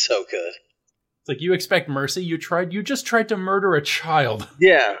it was so good. It's like you expect mercy. You just tried to murder a child.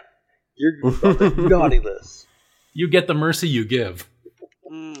 Yeah. You're on the naughty list. You get the mercy you give.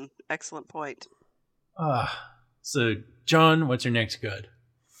 Excellent point. So John, what's your next good?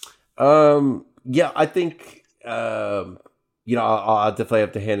 Yeah, I think I'll definitely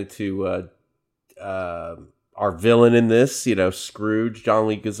have to hand it to our villain in this, Scrooge, John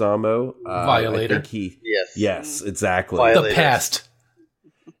Leguizamo. Violator. I think Yes. yes, exactly. Violator. The past.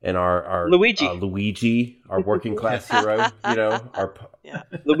 and our Luigi, our working class hero, you know, our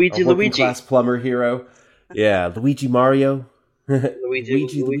Luigi, working class plumber hero. Yeah, Luigi Mario.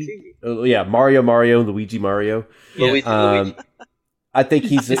 Luigi. Oh, yeah, Mario, Luigi Mario. Luigi. I think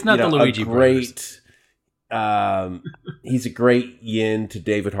he's It's not the Luigi a great. He's a great yin to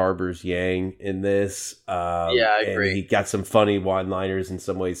David Harbour's yang in this. I agree. And he got some funny one-liners in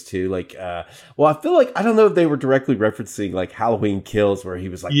some ways too. Like, well, I feel like I don't know if they were directly referencing like Halloween Kills, where he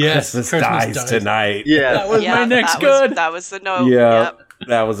was like, Christmas dies tonight." Yeah, that was my next good. That was the note. Yeah. Yep.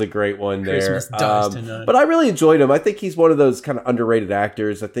 That was a great one there. Christmas dies tonight. But I really enjoyed him. I think he's one of those kind of underrated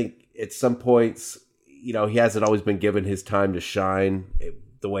actors. I think at some points, you know, he hasn't always been given his time to shine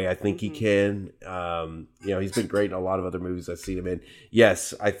the way I think he can. You know, he's been great in a lot of other movies I've seen him in.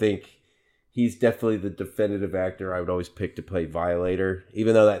 Yes, I think he's definitely the definitive actor I would always pick to play Violator.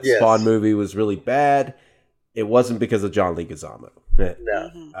 Even though that Spawn movie was really bad, it wasn't because of John Leguizamo.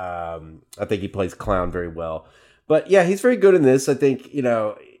 No. I think he plays clown very well. But yeah, he's very good in this. I think, you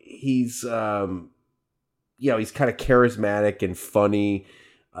know, he's he's kind of charismatic and funny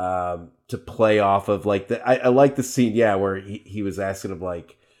to play off of. Like I like the scene, where he was asking him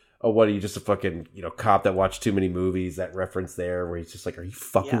like, "Oh, what are you, just a fucking, you know, cop that watched too many movies?" That reference there, where he's just like, "Are you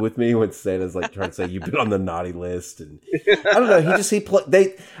fucking with me?" When Santa's like trying to say you've been on the naughty list, and I don't know.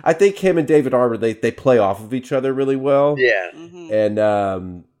 I think him and David Harbour they play off of each other really well. Yeah,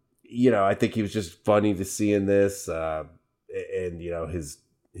 and you know, I think he was just funny to see in this, and you know his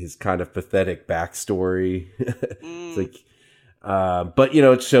kind of pathetic backstory. It's like, but you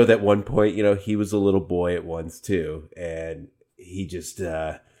know, it showed that one point, you know, he was a little boy at once too, and he just,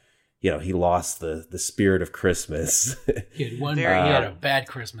 you know, he lost the spirit of Christmas. He had a bad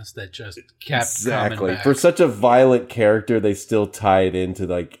Christmas that just kept coming back. For such a violent character, they still tie it into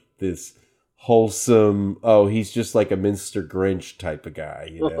like this wholesome, he's just like a Mr. Grinch type of guy,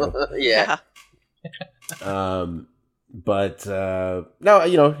 you know? Yeah. But no,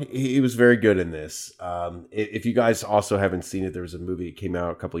 you know, he was very good in this. If you guys also haven't seen it, there was a movie that came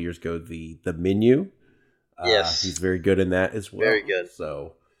out a couple of years ago, The Menu. Yes. He's very good in that as well. Very good.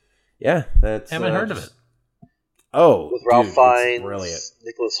 So, yeah, that's... Haven't heard of it. Oh, with Ralph dude, Fiennes, brilliant.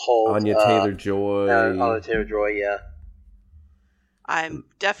 Nicholas Hoult, Anya Taylor-Joy. Anya Taylor-Joy, yeah. I'm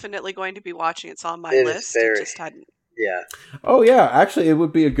definitely going to be watching. It's on my list. It just hadn't. Yeah. Oh, yeah. Actually, it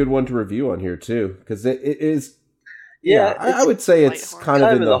would be a good one to review on here, too. Because it is... Yeah, I would say it's kind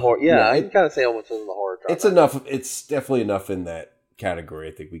of in the horror. Yeah, I can kind of say almost in the horror genre. It's enough. It's definitely enough in that category.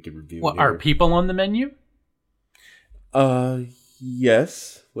 I think we could review. Well, are people on the menu?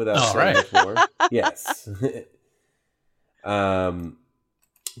 Yes. Without saying more. Yes.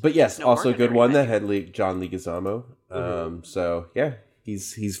 But yes, also a good one that had John Leguizamo. So yeah,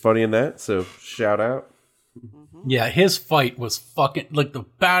 he's funny in that. So shout out. Yeah, his fight was fucking, like, the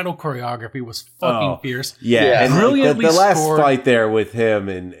battle choreography was fucking fierce. Yeah, and brilliantly the last scored. fight there with him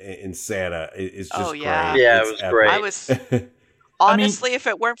and Santa is just great. Yeah, it was epic. great. I was honestly, if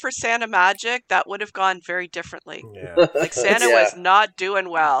it weren't for Santa Magic, that would have gone very differently. Yeah. Like Santa was not doing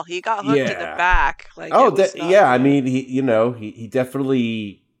well. He got hooked in the back. Like, I mean, he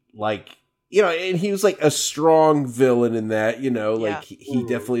definitely, like, you know, and he was like a strong villain in that, you know, like he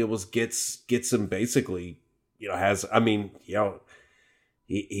definitely almost gets him basically, you know,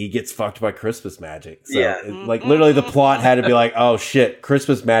 he gets fucked by Christmas magic. So like literally the plot had to be like, oh shit,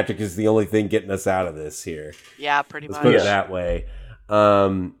 Christmas magic is the only thing getting us out of this here. Yeah, pretty much. Let's put it that way.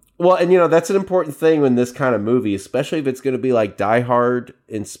 Well, and you know, that's an important thing in this kind of movie, especially if it's going to be like Die Hard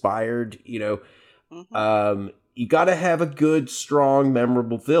inspired, you know, you got to have a good, strong,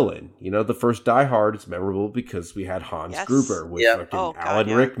 memorable villain. You know, the first Die Hard is memorable because we had Hans Gruber with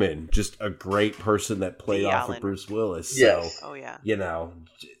Alan Rickman, just a great person that played off of Bruce Willis. Yes. So, you know,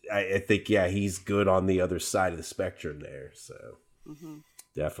 I think, he's good on the other side of the spectrum there. So,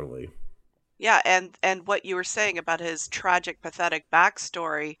 definitely. Yeah, and what you were saying about his tragic, pathetic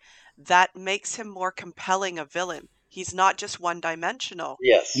backstory, that makes him more compelling a villain. He's not just one-dimensional.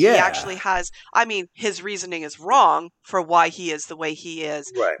 Yes. Yeah. He actually has... I mean, his reasoning is wrong for why he is the way he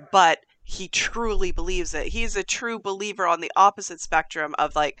is. Right. But he truly believes it. He's a true believer on the opposite spectrum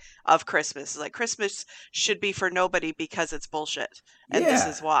of Christmas. Like, Christmas should be for nobody because it's bullshit. And this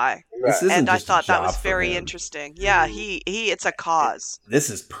is why. Right. And I thought that was very interesting. Yeah, it's a cause. This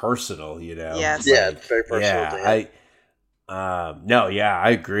is personal, you know? Yes. Yeah, it's very personal to him. I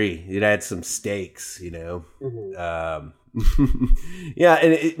agree. It adds some stakes, you know. Yeah,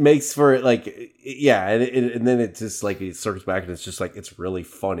 and it makes for like, and then it just like it circles back and it's just like it's really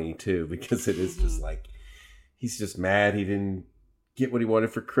funny too because it is just like he's just mad he didn't get what he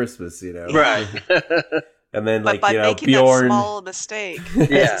wanted for Christmas, you know. Right. And then, But like, by you know, making Bjorn. that small mistake Yeah.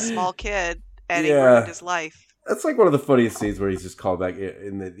 as a small kid, and he Yeah. ruined his life. That's like one of the funniest scenes where he's just called back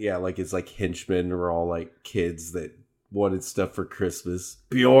in the, yeah, like his like henchmen were all like kids that wanted stuff for Christmas.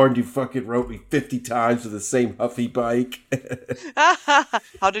 Bjorn, you fucking wrote me 50 times with the same Huffy bike.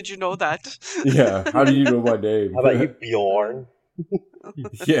 How did you know that? Yeah, how do you know my name? How about you, Bjorn?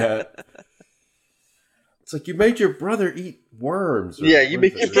 Yeah. It's like you made your brother eat worms. or Yeah, you what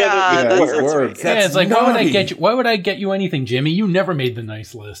made is your it? brother Yeah, eat that's worms. right. That's Yeah, it's like, why would I naughty. get you? Why would I get you anything, Jimmy? You never made the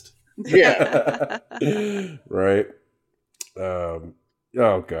nice list. Yeah. Right.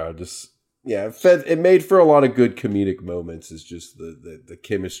 Oh god, just yeah. It made for a lot of good comedic moments. It's just the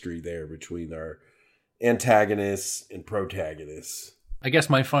chemistry there between our antagonists and protagonists. I guess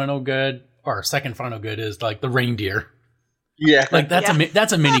my final good, or second final good, is like the reindeer. Yeah. Like that's Yeah.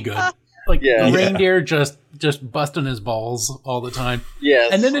 that's a mini good. Like Yeah. the Yeah. reindeer just busting his balls all the time.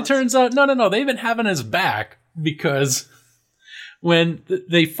 Yes. And then it turns out, no, they've been having his back because when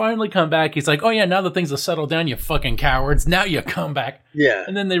they finally come back, he's like, oh yeah, now that things have settled down, you fucking cowards, now you come back. Yeah.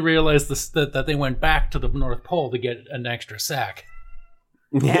 And then they realize that they went back to the North Pole to get an extra sack.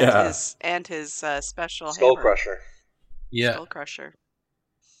 Yeah. And his special Skull hammer. Crusher. Yeah. Skull Crusher.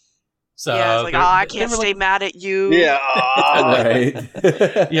 So Yeah, it's like, I can't they were stay mad at you. Yeah. Right.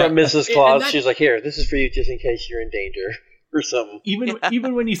 Yeah. From Mrs. And Claus, that- she's like, here, this is for you just in case you're in danger or something.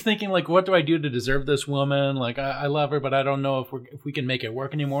 Even when he's thinking like, what do I do to deserve this woman? Like, I love her, but I don't know if we can make it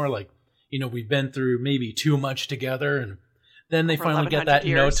work anymore. Like, you know, we've been through maybe too much together, and then they For finally get 1100 that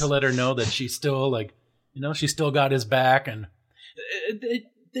note years. to let her know that she's still like, you know, she's still got his back, and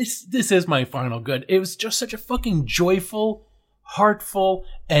this is my final good. It was just such a fucking joyful, heartful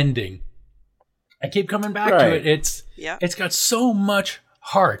ending. I keep coming back to Right. it. Yeah. It's got so much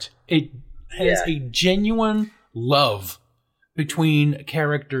heart. It has Yeah. a genuine love between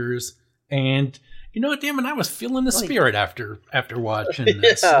characters, and you know what, damn it, I was feeling the spirit after watching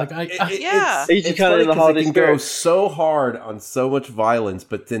this. Yeah. Like Yeah. He's It's kind of funny in the 'cause holiday it can spirit. go so hard on so much violence,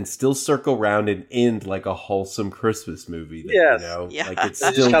 but then still circle around and end like a wholesome Christmas movie. That, Yes. you know, Yeah. like it's It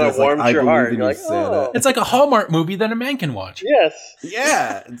just still kinda just like, warms I your believe heart. in You're you, like, Santa. oh. it's like a Hallmark movie that a man can watch. Yes.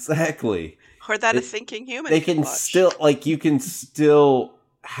 Yeah, exactly. Or that a It- thinking human They can can watch. still like you can still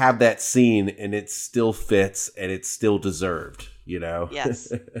have that scene, and it still fits, and it's still deserved. You know.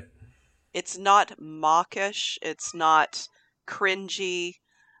 Yes. It's not mawkish. It's not cringy.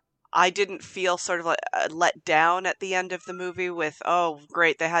 I didn't feel sort of like let down at the end of the movie with, oh,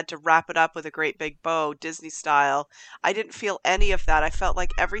 great, they had to wrap it up with a great big bow, Disney style. I didn't feel any of that. I felt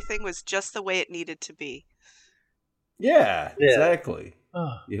like everything was just the way it needed to be. Yeah, Yeah. exactly.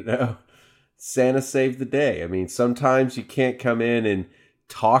 Oh. You know, Santa saved the day. I mean, sometimes you can't come in and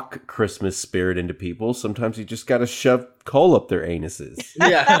talk Christmas spirit into people. Sometimes you just got to shove coal up their anuses.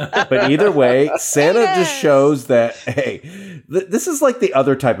 Yeah. But either way, Santa just Yes. shows that, hey, this is like the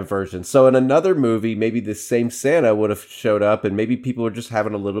other type of version. So in another movie, maybe the same Santa would have showed up, and maybe people were just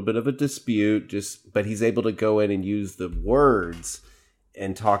having a little bit of a dispute, but he's able to go in and use the words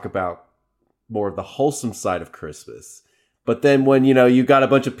and talk about more of the wholesome side of Christmas. But then when, you know, you got a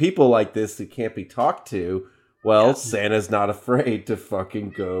bunch of people like this that can't be talked to, well, Yeah. Santa's not afraid to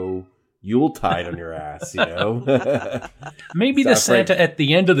fucking go Yuletide on your ass, you know? Maybe the It's not Santa at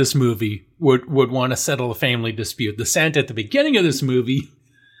the end of this movie would want to settle a family dispute. The Santa at the beginning of this movie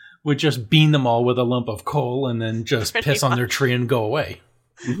would just bean them all with a lump of coal and then just Pretty piss on their tree and go away.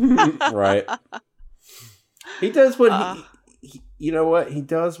 Right. He does what Uh. he you know what? He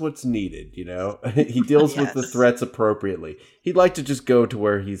does what's needed, you know? He deals with the Yes. threats appropriately. He'd like to just go to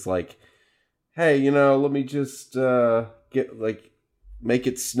where he's like, hey, you know, let me just make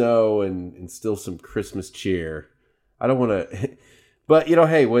it snow and instill some Christmas cheer. I don't want to but you know,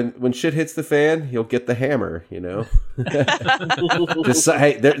 hey, when shit hits the fan, he'll get the hammer, you know. Just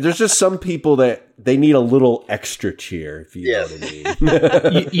hey, there's just some people that they need a little extra cheer, if you know what I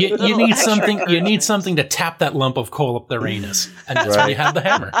mean. You Little need extra something. You need urgent. something to tap that lump of coal up their anus, and that's when Right. you have the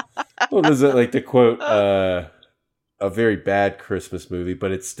hammer. Well, is it like to quote a very bad Christmas movie,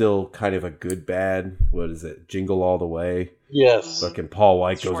 but it's still kind of a good bad? What is it? Jingle All the Way. Yes. Fucking Paul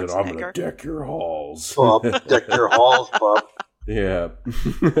White goes in, I'm gonna Schwarzenegger. deck your halls. Bub, deck your halls, bub. Yeah.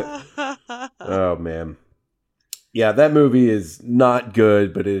 Oh man. Yeah, that movie is not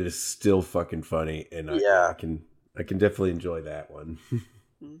good, but it is still fucking funny, and Yeah. I can definitely enjoy that one.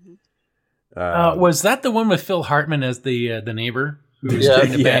 Mhm. Was that the one with Phil Hartman as the neighbor who was Yeah.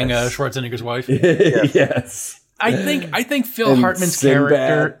 trying to bang Yes. Schwarzenegger's wife? Yes. I think Phil And Hartman's Sinbad.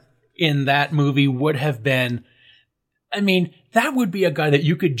 character in that movie would have been. I mean, that would be a guy that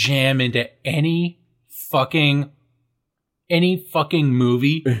you could jam into any fucking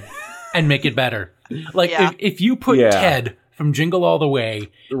movie and make it better. Like, Yeah. if you put Yeah. Ted from Jingle All the Way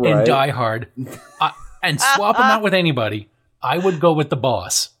and Right. Die Hard and swap him out with anybody, I would go with the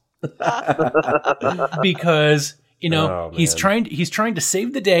boss. Because, Oh, he's man. trying to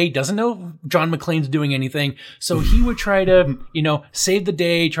save the day, doesn't know John McClane's doing anything. So he would try to, save the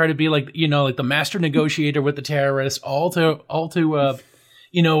day, try to be like, like the master negotiator with the terrorists, all to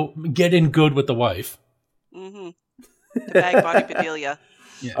get in good with the wife. Mm-hmm. The bag body Bedelia.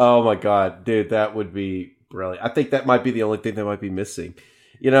 Oh my god, dude, that would be brilliant. I think that might be the only thing that might be missing.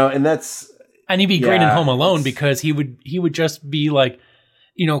 And that's And he'd be great in Yeah, Home Alone it's- because he would just be like,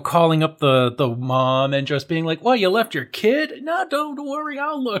 calling up the mom and just being like, well, you left your kid? No, don't worry,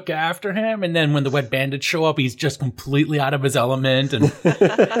 I'll look after him. And then when the wet bandits show up, he's just completely out of his element and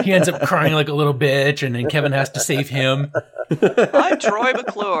he ends up crying like a little bitch and then Kevin has to save him. I'm Troy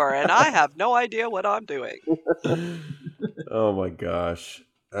McClure, and I have no idea what I'm doing. Oh my gosh.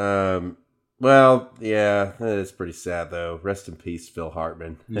 Well, yeah, it's pretty sad though. Rest in peace, Phil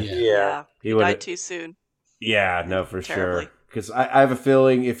Hartman. Yeah. He would've- died too soon. Yeah, no, for Terribly. sure. Because I have a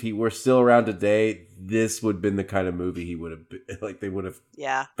feeling if he were still around today, this would have been the kind of movie he would have been, like they would have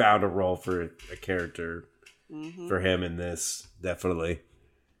Yeah. found a role for a character Mm-hmm. for him in this, definitely.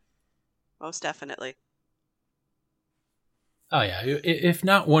 Most definitely. Oh yeah, if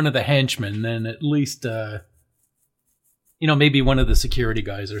not one of the henchmen, then at least, maybe one of the security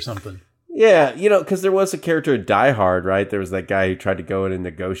guys or something. Yeah, because there was a character in Die Hard, right? There was that guy who tried to go in and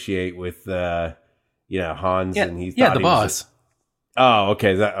negotiate with, Hans, and he thought the he boss. Oh,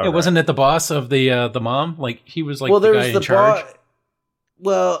 okay. Wasn't it the boss of the mom? Like he was like the there guy was in the charge.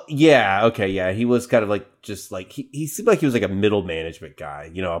 Well, yeah, okay, yeah. He was kind of like just like he seemed like he was like a middle management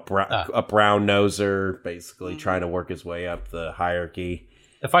guy, a brown noser, basically trying to work his way up the hierarchy.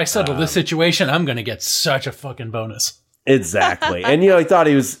 If I settle this situation, I'm going to get such a fucking bonus. Exactly, and he thought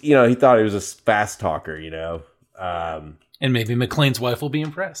he was a fast talker, And maybe McClane's wife will be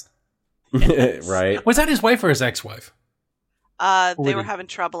impressed. right? Was that his wife or his ex-wife? They were having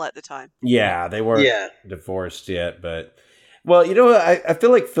trouble at the time. Yeah, they weren't Yeah. divorced yet, but well, what? I feel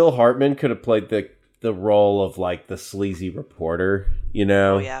like Phil Hartman could have played the role of like the sleazy reporter,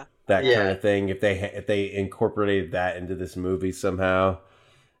 Oh, yeah. that Yeah. kind of thing. If they incorporated that into this movie somehow,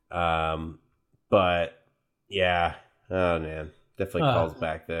 but yeah, oh man, definitely calls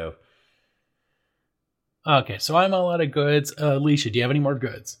back though. Okay, so I'm all out of goods. Alicia, do you have any more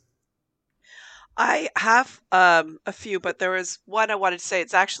goods? I have a few, but there was one I wanted to say.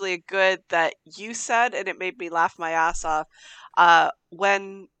 It's actually a good that you said, and it made me laugh my ass off.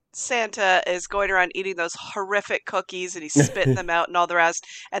 When Santa is going around eating those horrific cookies and he's spitting them out and all the rest,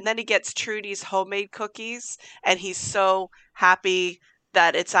 and then he gets Trudy's homemade cookies, and he's so happy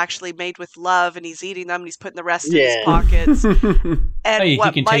that it's actually made with love, and he's eating them, and he's putting the rest in his Yeah. pockets. And Hey, he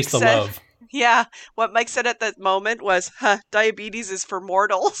what can Mike taste the said, love. yeah, what Mike said at that moment was, diabetes is for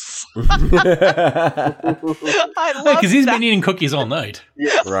mortals. I love Because he's that. been eating cookies all night.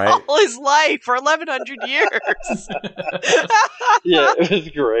 Right? All his life for 1,100 years. Yeah, it was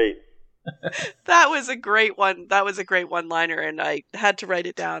great. That was a great one. That was a great one-liner, and I had to write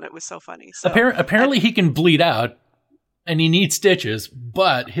it down. It was so funny. So Apparently he can bleed out and he needs stitches,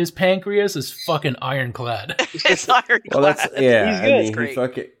 but his pancreas is fucking ironclad. it's ironclad. Well, that's yeah. He's I good. mean, Great.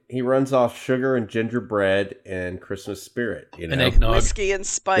 he runs off sugar and gingerbread and Christmas spirit, And eggnog. Whiskey and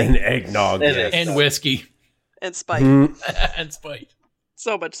spite and eggnog, And yes. And whiskey. and spite. Mm. And spite.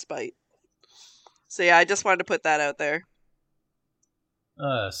 So much spite. So yeah, I just wanted to put that out there.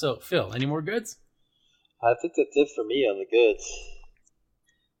 So, Phil, any more goods? I think that's it for me on the goods.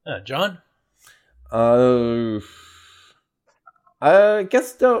 John? I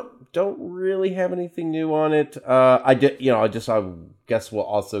guess don't really have anything new on it. I guess we'll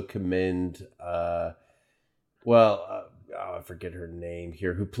also commend. I forget her name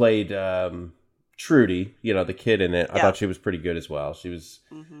here. Who played Trudy? The kid in it. I Yeah. thought she was pretty good as well. She was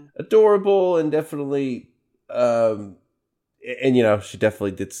Hmm. adorable and definitely, she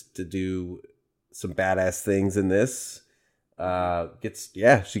definitely gets to do some badass things in this.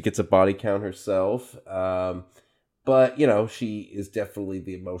 She gets a body count herself. But, she is definitely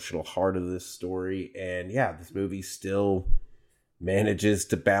the emotional heart of this story. And yeah, this movie still manages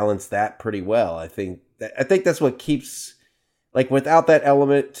to balance that pretty well. I think that's what keeps, like, without that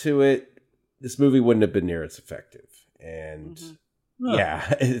element to it, this movie wouldn't have been near as effective. And Mhm.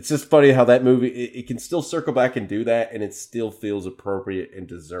 yeah, it's just funny how that movie, it can still circle back and do that. And it still feels appropriate and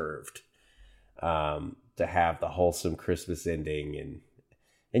deserved, to have the wholesome Christmas ending and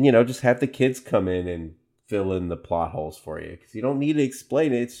just have the kids come in and fill in the plot holes for you, because you don't need to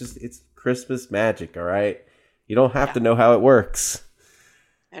explain it. It's Christmas magic. All right, you don't have to know how it works.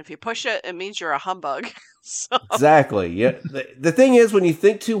 And if you push it, it means you're a humbug. So, Exactly. Yeah. The thing is, when you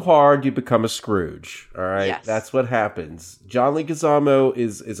think too hard, you become a Scrooge. All right. Yes. That's what happens. John Leguizamo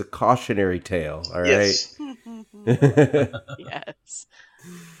is a cautionary tale. All right. Yes. yes.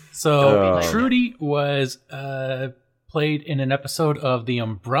 So Oh. Trudy was played in an episode of The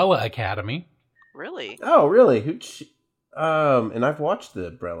Umbrella Academy. Really? Oh, really? And I've watched the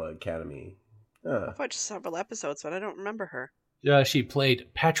Umbrella Academy. I've watched several episodes, but I don't remember her. She played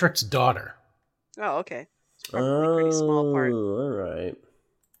Patrick's daughter. Oh, okay. It's probably a pretty small part. All right.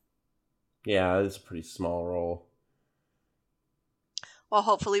 Yeah, it's a pretty small role. Well,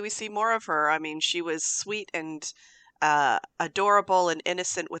 hopefully we see more of her. I mean, she was sweet and adorable and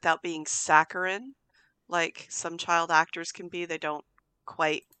innocent without being saccharine, like some child actors can be. They don't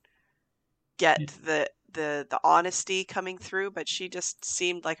quite get the honesty coming through, but she just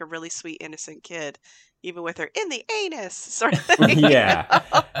seemed like a really sweet, innocent kid, even with her in the anus sort of thing. Yeah.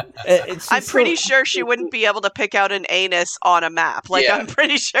 I'm pretty sure she wouldn't be able to pick out an anus on a map. Like, Yeah. I'm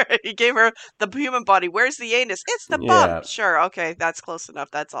pretty sure he gave her the human body. Where's the anus? It's the bum. Yeah. Sure, okay, that's close enough.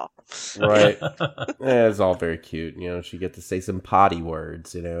 That's all. Right. Yeah, it's all very cute. You know, she get to say some potty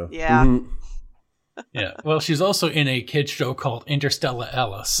words, you know. Yeah. Mhm. Yeah. Well, she's also in a kids show called Interstellar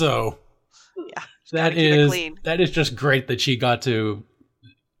Ella. So Yeah. that keep it is clean. that is just great that she got to,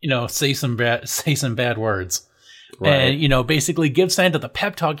 say some bad words. Right. And, basically give Santa the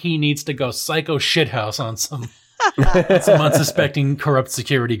pep talk he needs to go psycho shithouse on some unsuspecting corrupt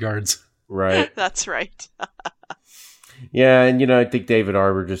security guards. Right. That's right. Yeah, and I think David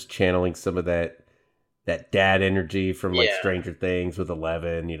Arbor just channeling some of that dad energy from like Yeah. Stranger Things with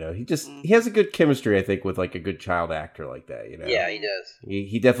Eleven. He has a good chemistry, I think, with like a good child actor like that. Yeah, he does.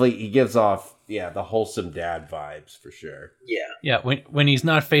 He definitely gives off the wholesome dad vibes for sure. Yeah. Yeah, when he's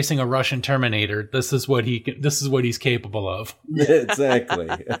not facing a Russian Terminator, this is what he's capable of. Exactly.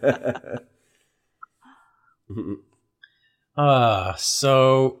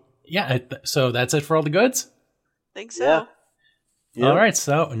 So that's it for all the goods. Think so. Yeah. Yeah. All right,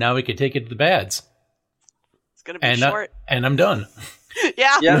 so now we can take it to the bads, It's gonna be and short. and I'm done.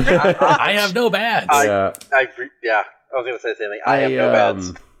 Yeah. Yeah. I have no bads. Yeah. I was going to say the same thing. I have no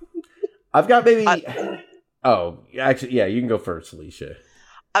bads. I've got maybe. Oh, actually, yeah. You can go first, Alicia.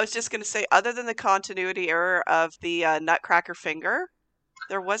 I was just gonna say, other than the continuity error of the Nutcracker finger,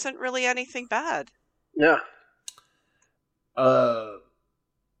 there wasn't really anything bad. Yeah.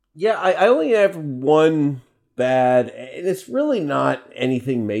 Yeah. I only have one bad, and it's really not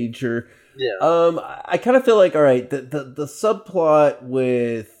anything major. Yeah. I kind of feel like, all right, the subplot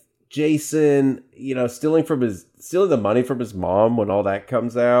with Jason, stealing the money from his mom when all that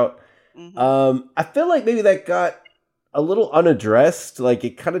comes out. Mhm. I feel like maybe that got a little unaddressed. Like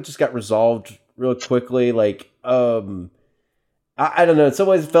it kind of just got resolved real quickly. Like, I don't know. In some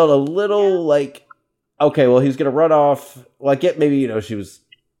ways, it felt a little like, okay, well, he's gonna run off. Well, I get maybe she was,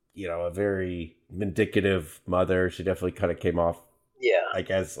 a very vindictive mother. She definitely kind of came off, Yeah. I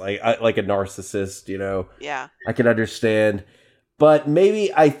guess, like a narcissist. Yeah. I can understand, but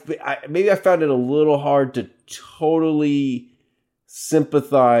maybe I found it a little hard to totally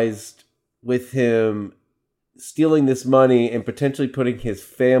sympathize with him stealing this money and potentially putting his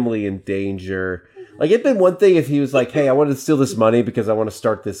family in danger. Like it'd been one thing if he was like, "Hey, I wanted to steal this money because I want to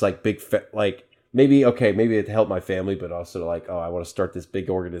start this like big maybe it help my family, but also like, oh, I want to start this big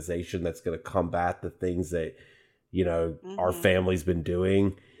organization that's going to combat the things that our family's been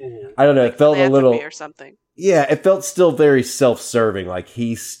doing." Mhm. I don't know. Like It felt a little. philanthropy or something. Yeah, it felt still very self-serving. Like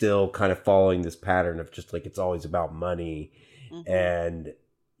he's still kind of following this pattern of just like it's always about money, Mhm. and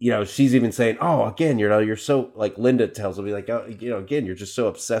she's even saying, "Oh, again, you're so like." Linda tells me like, "Oh, again, you're just so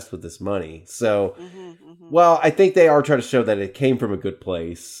obsessed with this money." So, Mhm, mhm. well, I think they are trying to show that it came from a good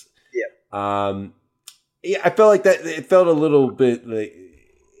place. Yeah. Yeah, I felt like that. It felt a little bit like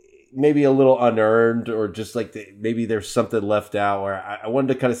maybe a little unearned, or just like maybe there's something left out. Where I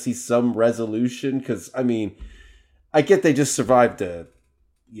wanted to kind of see some resolution because I mean, I get they just survived a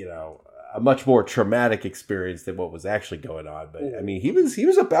much more traumatic experience than what was actually going on. But I mean, he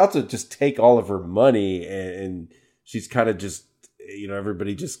was about to just take all of her money, and she's kind of just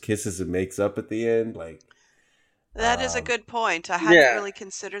everybody just kisses and makes up at the end, like. That is a good point. I hadn't Yeah. really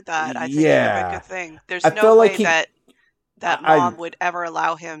considered that. I think Yeah. it's a good thing. There's I no felt way like he- that I- mom would ever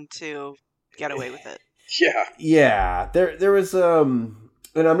allow him to get away with it. Yeah. Yeah, there was and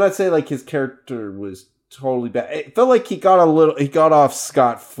I'm not saying like his character was totally bad. It felt like he got off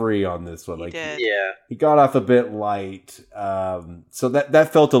scot free on this one. He Like did. Yeah. he got off a bit light. So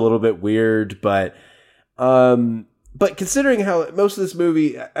that felt a little bit weird, but considering how most of this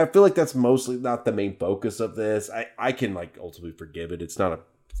movie, I feel like that's mostly not the main focus of this. I can like ultimately forgive it. It's not a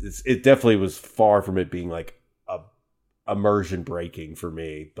it definitely was far from it being like a immersion breaking for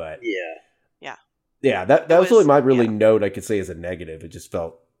me. But yeah, that was really my note I could say as a negative. It just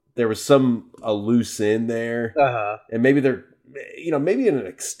felt there was a loose end there, and maybe maybe in an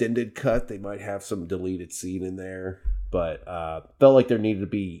extended cut they might have some deleted scene in there, but felt like there needed to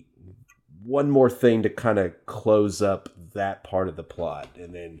be one more thing to kind of close up that part of the plot,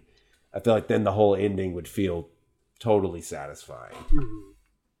 and then I feel like then the whole ending would feel totally satisfying.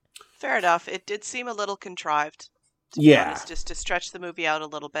 Fair enough. It did seem a little contrived, to be honest, just to stretch the movie out a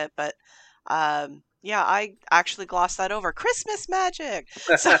little bit, but I actually glossed that over. Christmas magic.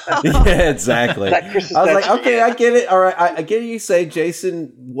 So, yeah, exactly. I was like, okay, I get it. All right, I get it. You say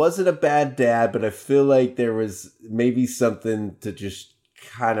Jason wasn't a bad dad, but I feel like there was maybe something to just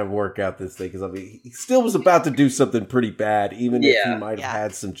kind of work out this thing, because I mean, he still was about to do something pretty bad, even if he might have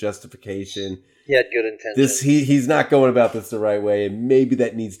had some justification. He had good intentions. He's not going about this the right way, and maybe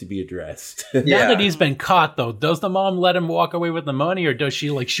that needs to be addressed. Now that he's been caught, though, does the mom let him walk away with the money, or does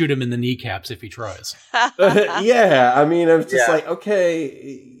she like shoot him in the kneecaps if he tries? Yeah, I mean, I'm just like,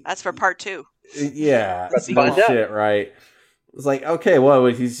 okay, that's for part 2. Yeah, shit, right? It's like, okay, well,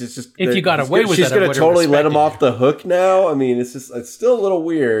 he's just if you got away with it, she's going to totally let him off the hook now. I mean, it's still a little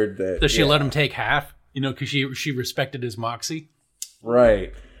weird. Does she let him take half? Because she respected his moxie,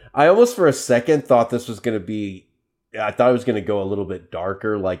 right? I almost for a second thought this was going to be. I thought it was going to go a little bit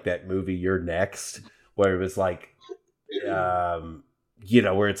darker, like that movie You're Next, where it was like,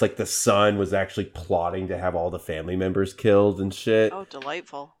 where it's like the son was actually plotting to have all the family members killed and shit. Oh,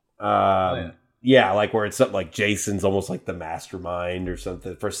 delightful. Yeah, like where it's something like Jason's almost like the mastermind or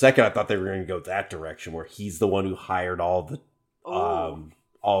something. For a second, I thought they were going to go that direction, where he's the one who hired all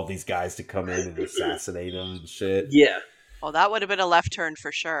of these guys to come in and assassinate him and shit. Yeah. Well, that would have been a left turn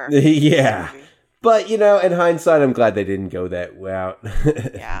for sure. Yeah. But, in hindsight, I'm glad they didn't go that route.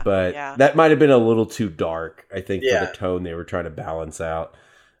 But that might have been a little too dark, I think, for the tone they were trying to balance out.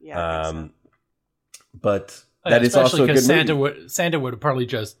 Yeah. But that is also a good movie. Santa would have probably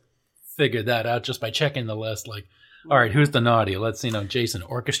just figured that out just by checking the list. Like, all right, who's the naughty? Let's see. Jason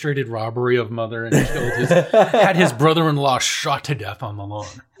orchestrated robbery of mother and had his brother-in-law shot to death on the lawn.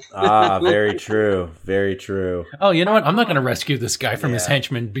 Very true. Very true. Oh, you know what? I'm not going to rescue this guy from his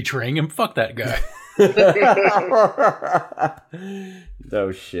henchman betraying him. Fuck that guy.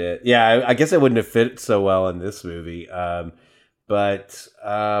 No shit. Yeah, I guess it wouldn't have fit so well in this movie. But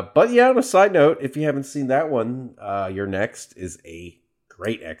yeah, on a side note, if you haven't seen that one, Your Next is a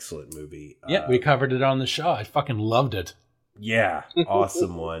great, excellent movie. Yeah, we covered it on the show. I fucking loved it. Yeah,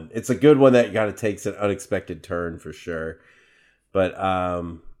 awesome one. It's a good one that kind of takes an unexpected turn for sure. But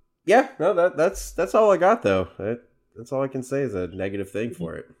that's all I got though. That's all I can say is a negative thing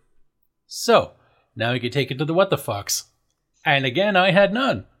for it. So now we can take it to the what the fucks. And again, I had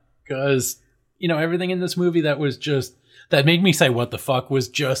none, because everything in this movie that made me say what the fuck was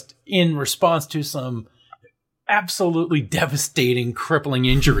just in response to some absolutely devastating, crippling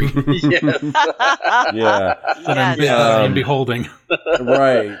injury. Yeah. That I'm beholding.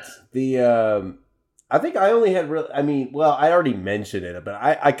 Right. I think I only had I already mentioned it, but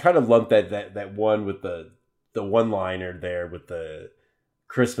I kind of lumped that one with the one-liner there with the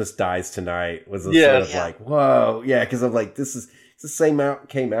Christmas Dies Tonight was sort of like, whoa. Yeah, because I'm like, it's the same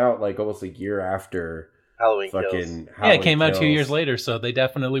came out like almost a year after Halloween Kills. It came out 2 years later, so they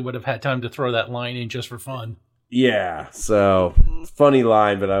definitely would have had time to throw that line in just for fun. Yeah, so funny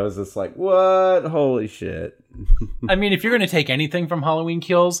line, but I was just like, what? Holy shit. I mean, if you're going to take anything from Halloween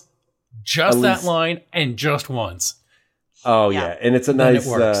Kills, just that line and just once. Oh, yeah. And it's a nice,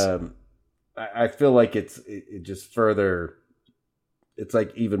 it I feel like it just further, it's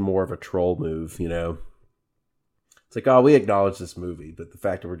like even more of a troll move, It's like, oh, we acknowledge this movie, but the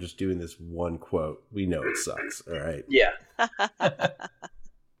fact that we're just doing this one quote, we know it sucks, all right? Yeah.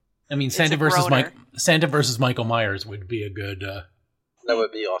 I mean, Santa versus Michael Myers would be a good... That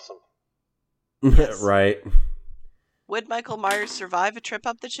would be awesome. Yes. Right. Would Michael Myers survive a trip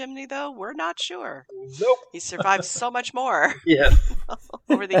up the chimney, though? We're not sure. Nope. He survived so much more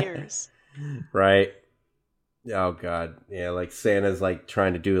over the years. Right. Oh, God. Yeah, like Santa's like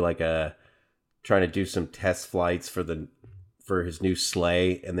trying to do some test flights for his new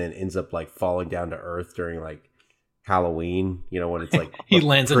sleigh, and then ends up like falling down to earth during like Halloween, when it's like he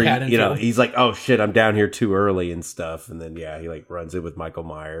lands in Haddonfield. He's like, oh shit, I'm down here too early and stuff, and then he like runs in with Michael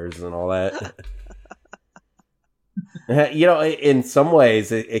Myers and all that. In some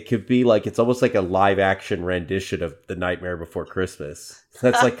ways it could be like it's almost like a live action rendition of The Nightmare Before Christmas.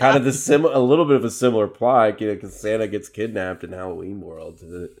 That's like kind of a little bit of a similar plot, because Santa gets kidnapped in Halloween World.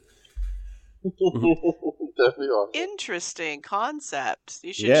 That'd be awesome. Interesting concept.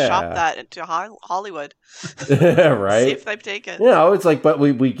 You should Yeah. shop that into Hollywood. Right? See if they take it. It's like, but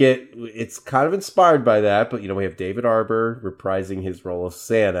we get, it's kind of inspired by that, but we have David Arbor reprising his role of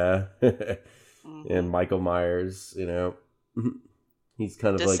Santa and Michael Myers, he's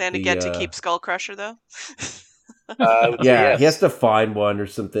kind of Does like Santa the, get to keep Skullcrusher though? yeah, he has to find one or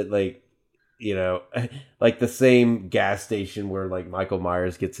something, like the same gas station where like Michael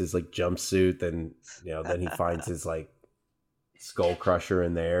Myers gets his like jumpsuit, then then he finds his like Skullcrusher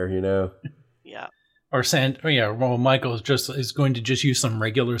in there, Yeah. Or Michael is going to just use some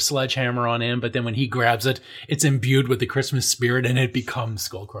regular sledgehammer on him, but then when he grabs it, it's imbued with the Christmas spirit and it becomes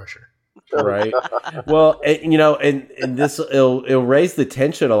Skullcrusher. Right. Well, and this it'll raise the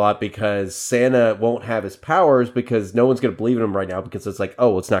tension a lot because Santa won't have his powers because no one's going to believe in him right now because it's like,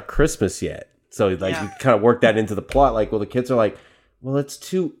 oh, it's not Christmas yet. So like you kind of work that into the plot. Like, well, the kids are like, well, it's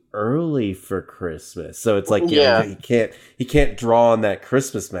too early for Christmas. So it's like, he can't draw on that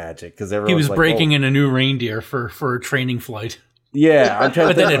Christmas magic because everyone. He was breaking in a new reindeer for a training flight. Yeah, I'm trying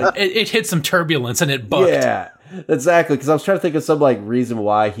to but think. Then it hit some turbulence and it bucked. Yeah, exactly. Because I was trying to think of some like reason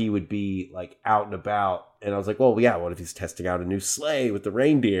why he would be like out and about, and I was like, well, yeah, what if he's testing out a new sleigh with the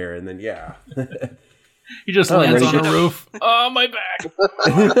reindeer? And then he just lands on a roof. Oh, my back!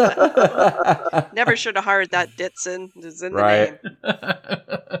 Never should have hired that Ditson. It's in the Right. name.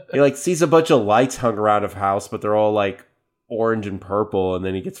 He like sees a bunch of lights hung around a house, but they're all like orange and purple, and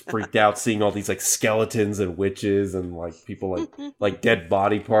then he gets freaked out seeing all these like skeletons and witches and like people like dead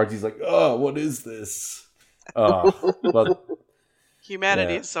body parts. He's like, oh, what is this? Well,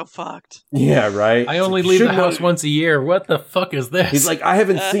 Humanity is so fucked. yeah, right. I only leave the house once a year. What the fuck is this? He's like, I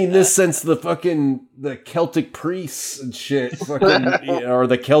haven't seen this since the Celtic priests and shit, fucking, or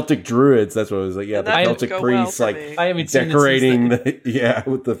the Celtic druids. That's what it was like. Yeah, the Celtic priests, like I haven't decorating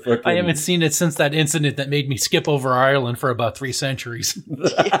with the fucking. I haven't seen it since that incident that made me skip over Ireland for about 3 centuries.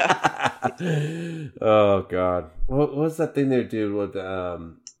 Oh God, what was that thing they do with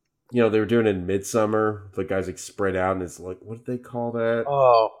they were doing it in Midsummer. The guys like spread out, and it's like, what did they call that?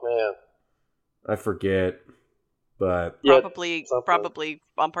 Oh man, I forget. But probably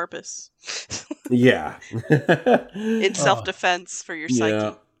on purpose. Yeah. In self-defense for your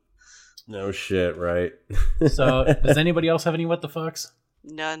psyche. No shit, right? So, does anybody else have any what the fucks?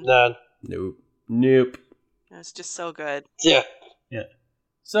 None. Nope. It's just so good. Yeah.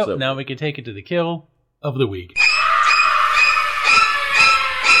 So now we can take it to the kill of the week.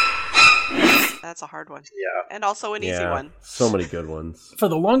 That's a hard one. Yeah. And also an easy one. So many good ones. For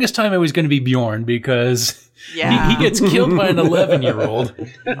the longest time, it was going to be Bjorn because he gets killed by an 11-year-old.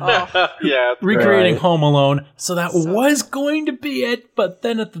 Recreating Home Alone. So that was going to be it. But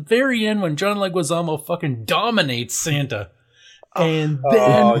then at the very end, when John Leguizamo fucking dominates Santa, and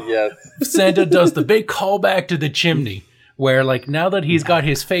then Santa does the big callback to the chimney. Where, like, now that he's got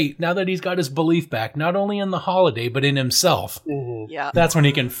his faith, now that he's got his belief back, not only in the holiday, but in himself, that's when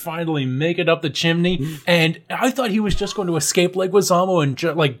he can finally make it up the chimney. And I thought he was just going to escape Leguizamo and,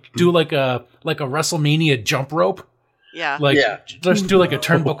 do like a WrestleMania jump rope. Yeah. Just do like a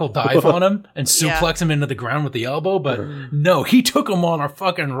turnbuckle dive on him and suplex him into the ground with the elbow. But no, he took him on a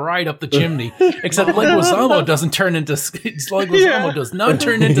fucking ride up the chimney. Except Leguizamo does not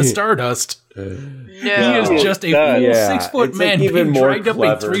turn into Stardust. No. He is just a full 6-foot man being dragged up a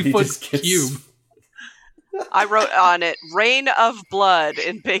 3-foot cube. I wrote on it, Rain of Blood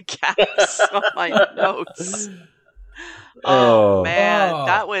in big caps on my notes. Oh, man.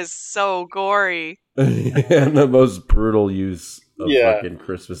 That was so gory. And the most brutal use of fucking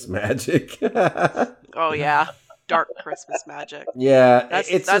Christmas magic. Oh, yeah. Dark Christmas magic. Yeah. That's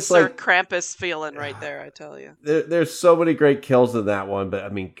just their like Krampus feeling right there, I tell you. There's so many great kills in that one, but I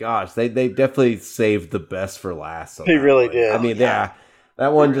mean, gosh, they definitely saved the best for last. They really did. I mean, that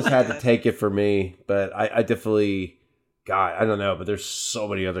one just had to take it for me, but I definitely... God, I don't know, but there's so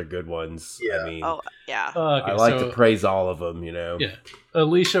many other good ones. Yeah. I mean, Okay, I like to praise all of them, Yeah.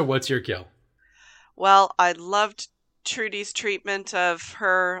 Alicia, what's your kill? Well, I loved Trudy's treatment of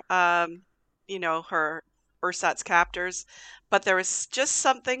her, her Ursat's captors, but there was just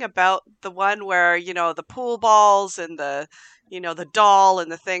something about the one where, the pool balls and the doll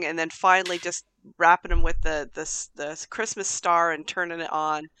and the thing, and then finally just wrapping him with the Christmas star and turning it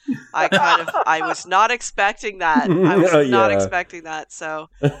on. I was not expecting that. I was not expecting that. So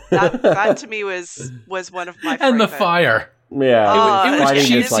that to me was one of my and the fire. Yeah, it was fighting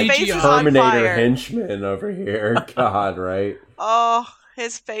cheap this like CGI. Terminator henchman over here. God, right? Oh,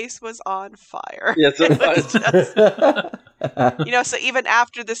 his face was on fire. Yes, it was. So even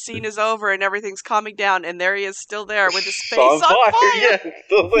after the scene is over and everything's calming down, and there he is still there with his face On on fire. Yeah, it's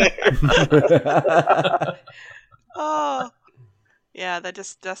still there. Oh, yeah, that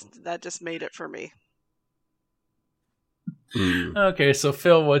just made it for me. Okay, so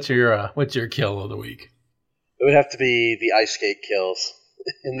Phil, what's your kill of the week? It would have to be the ice skate kills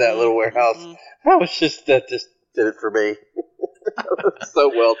in that little warehouse. Mhm. That just did it for me. So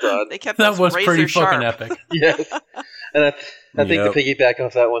well done. They kept That those was pretty razor fucking sharp. epic. Yes, and I think Yep. the piggyback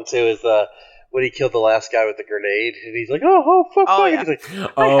off that one too is when he killed the last guy with the grenade, and he's like, "Oh, fuck!" Oh, fuck. yeah. He's like,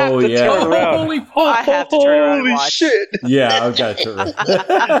 Oh, to yeah. turn around. Holy I have to turn around and Holy watch. shit! Yeah, I've got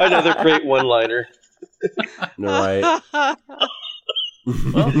to. Another great one-liner. Right.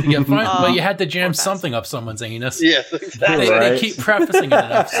 Well, you had to jam something up someone's anus. Yes, They, exactly. Right. they keep prefacing it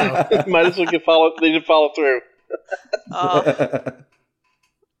enough, so Might as well they didn't follow through. Oh,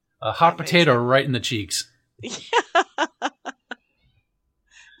 a hot potato right in the cheeks.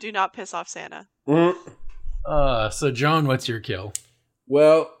 do not piss off Santa. So John, what's your kill?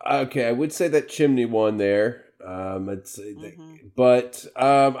 Well, okay, I would say that chimney one there. But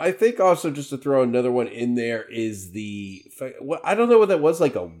I think also just to throw another one in there is I don't know what that was,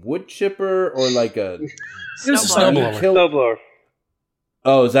 like a wood chipper or like a It's a Snowblower. snowblower. Snowblower.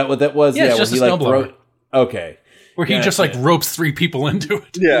 Oh, is that what that was? Yeah, it's when just he a snowblower. Okay. Where he just Gotcha. ropes 3 people into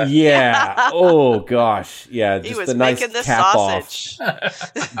it. Yeah. Yeah. Oh gosh. Yeah. He Just was a nice making the cap sausage.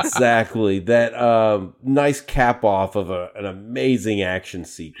 off. Exactly. That nice cap off of an amazing action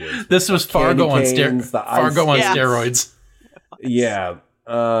sequence. This was Fargo on Candy canes, the ice Yes. steroids. Yeah.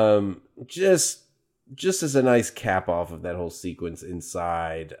 Just as a nice cap off of that whole sequence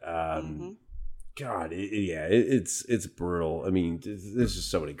inside. God, it's brutal. I mean, there's just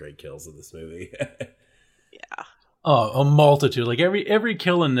so many great kills in this movie. Yeah. Oh, a multitude. Like every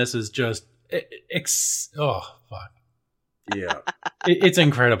kill in this is just fuck. Yeah. It's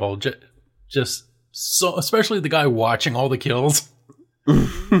incredible. Just so, especially the guy watching all the kills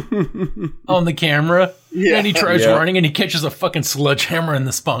on the camera. Yeah. And he tries Yeah. running and he catches a fucking sledgehammer in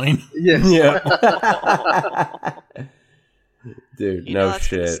the spine. Yes. Yeah. Dude, You know no that's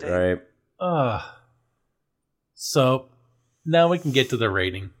gonna shit, sting. right? So now we can get to the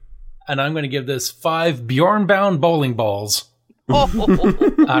rating. And I'm going to give this 5 Bjorn-bound bowling balls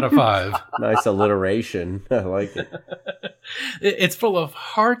out of 5. Nice alliteration. I like it. It's full of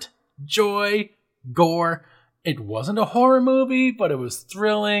heart, joy, gore. It wasn't a horror movie, but it was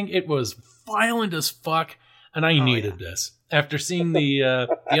thrilling. It was violent as fuck, and I needed this. After seeing the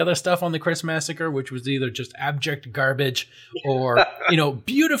other stuff on the Chris Massacre, which was either just abject garbage or,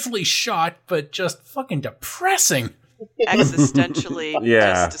 beautifully shot, but just fucking depressing. Existentially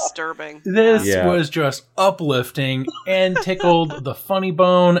Yeah. just disturbing. This Yeah. was just uplifting and tickled the funny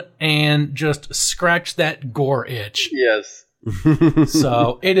bone and just scratched that gore itch. Yes.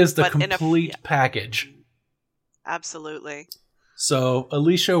 So it is the But in a- complete package. Absolutely. So,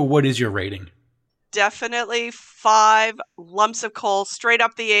 Alicia, what is your rating? Definitely 5 lumps of coal straight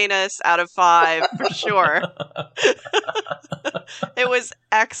up the anus out of 5 for sure. It was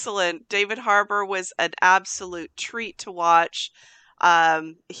excellent. David Harbour was an absolute treat to watch.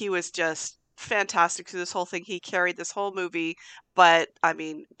 He was just fantastic through this whole thing. He carried this whole movie. But I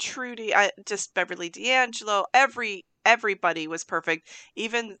mean, Trudy, just Beverly D'Angelo, everybody was perfect.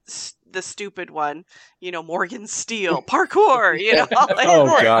 Even the stupid one, Morgan Steele, parkour.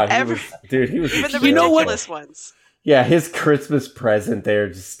 Oh God, he was even the You know what? ridiculous ones. Yeah, his Christmas present there,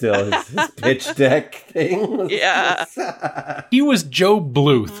 just still his pitch deck thing. was Yeah. just- He was Joe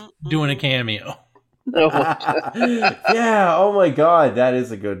Bluth doing a cameo. Yeah. Oh my God, that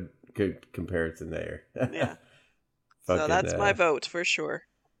is a good comparison there. Yeah. So Fucking, that's my vote for sure.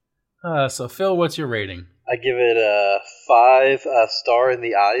 So, Phil, what's your rating? I give it a 5 star in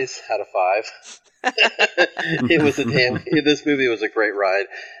the eyes out of 5. It was this movie was a great ride.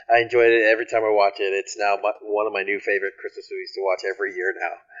 I enjoyed it every time I watch it. It's now one of my new favorite Christmas movies to watch every year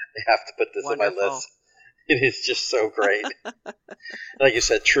now. I have to put this on my Wonderful. list. It is just so great. Like you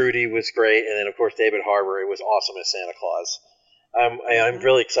said, Trudy was great, and then of course David Harbour. It was awesome as Santa Claus. I'm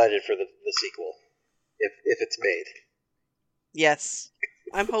really excited for the sequel, if it's made. Yes.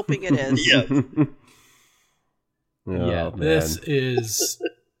 I'm hoping it is. Yeah. Yeah, Oh, this man. is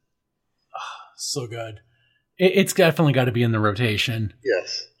so good. It's definitely got to be in the rotation.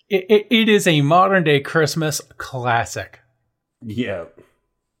 Yes. It is a modern day Christmas classic. Yeah.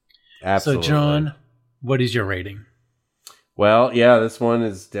 Absolutely. So, John, what is your rating? Well, yeah, this one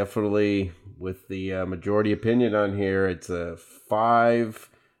is definitely with the majority opinion on here. It's a 5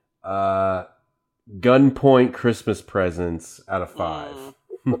 gunpoint Christmas presents out of 5.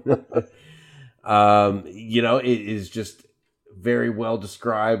 It is just very well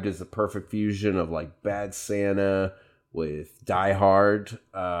described as a perfect fusion of like Bad Santa with Die Hard.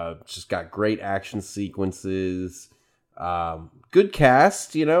 Just got great action sequences, good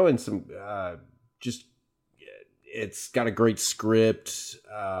cast, and some just it's got a great script.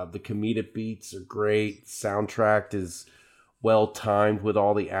 The comedic beats are great. Soundtrack is well timed with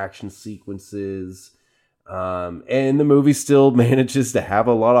all the action sequences. And the movie still manages to have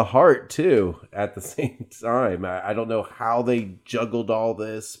a lot of heart too at the same time. I don't know how they juggled all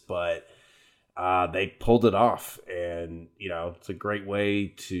this, but they pulled it off. And, it's a great way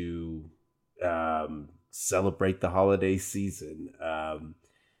to celebrate the holiday season.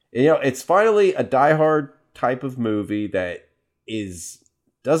 It's finally a Die Hard type of movie that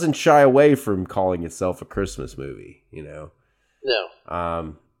doesn't shy away from calling itself a Christmas movie, No.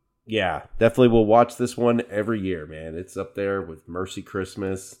 Yeah, definitely will watch this one every year, man. It's up there with Mercy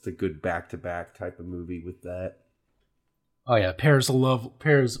Christmas. It's a good back-to-back type of movie with that. Oh yeah, pairs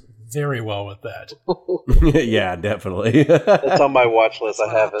very well with that. Yeah, definitely. It's on my watch list.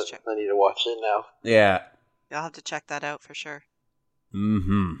 I have it. I need to watch it now. Yeah. I'll have to check that out for sure.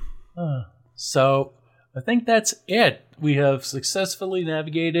 Mm-hmm. So, I think that's it. We have successfully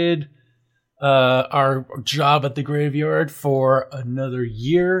navigated our job at the graveyard for another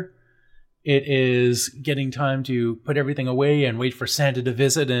year. It is getting time to put everything away and wait for Santa to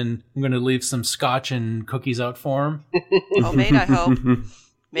visit, and I'm going to leave some scotch and cookies out for him. Homemade, I hope.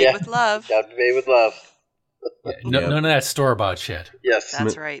 Made with love. Got to be made with love. Yeah, none of that store-bought shit. Yes.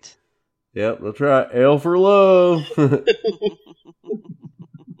 That's right. Yep, that's right. Ale for love.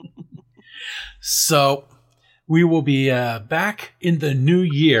 So, we will be back in the new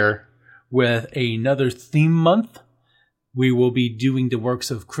year with another theme month. We will be doing the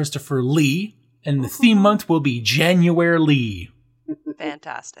works of Christopher Lee, and the theme month will be January Lee.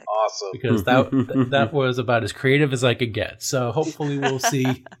 Fantastic. Awesome. Because that was about as creative as I could get. So hopefully we'll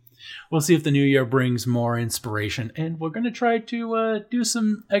see. We'll see if the new year brings more inspiration. And we're going to try to do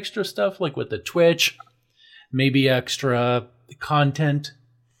some extra stuff like with the Twitch, maybe extra content,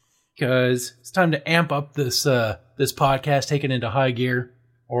 because it's time to amp up this this podcast, take it into high gear,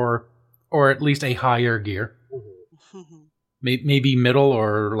 or at least a higher gear. Maybe middle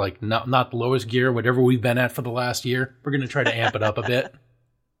or like not the lowest gear, whatever we've been at for the last year. We're going to try to amp it up a bit.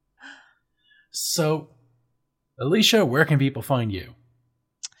 So, Alicia, where can people find you?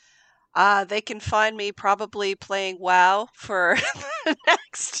 They can find me probably playing WoW for the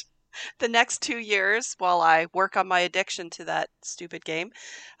next 2 years while I work on my addiction to that stupid game.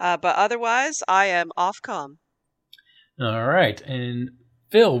 But otherwise, I am off-com. All right. And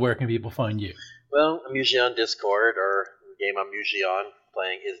Phil, where can people find you? Well, I'm usually on Discord, or the game I'm usually on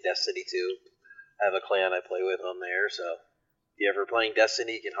playing is Destiny 2. I have a clan I play with on there, so if you're ever playing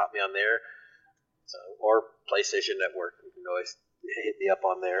Destiny, you can hop me on there. So, or PlayStation Network, you can always hit me up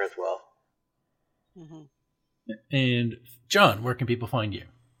on there as well. And John, where can people find you?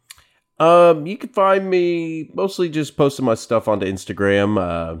 You can find me mostly just posting my stuff onto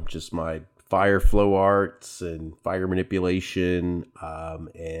Instagram, just my fire flow arts and fire manipulation,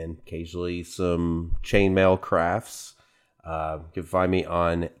 and occasionally some chainmail crafts. You can find me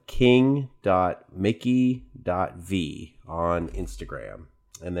on king.mickey.v on Instagram.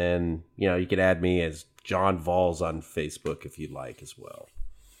 And then, you can add me as John Vols on Facebook if you'd like as well.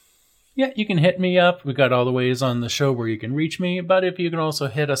 Yeah, you can hit me up. We've got all the ways on the show where you can reach me. But if you can also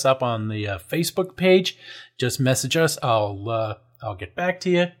hit us up on the Facebook page, just message us. I'll get back to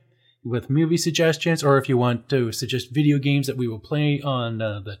you with movie suggestions, or if you want to suggest video games that we will play on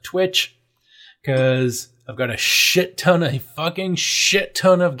the Twitch, because I've got a shit ton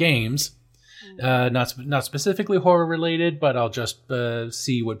of games. Not specifically horror related, but I'll just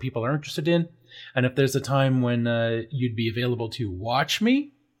see what people are interested in. And if there's a time when you'd be available to watch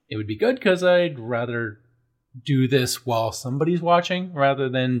me, it would be good, because I'd rather do this while somebody's watching rather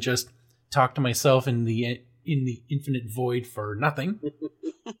than just talk to myself in the infinite void for nothing.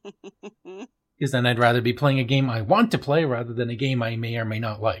 Because then I'd rather be playing a game I want to play rather than a game I may or may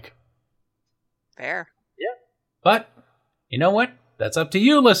not like. Fair. Yeah. But you know what? That's up to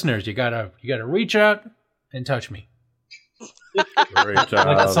you, listeners. You gotta reach out and touch me. Reach out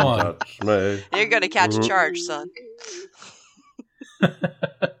Like the song. and touch me. You're going to catch a charge, son.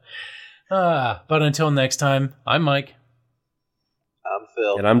 But until next time, I'm Mike. I'm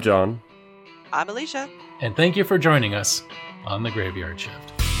Phil. And I'm John. I'm Alicia. And thank you for joining us on The Graveyard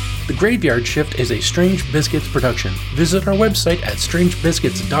Shift. The Graveyard Shift is a Strange Biscuits production. Visit our website at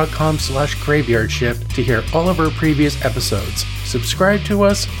strangebiscuits.com/graveyardshift to hear all of our previous episodes. Subscribe to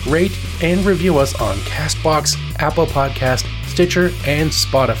us, rate, and review us on CastBox, Apple Podcast, Stitcher, and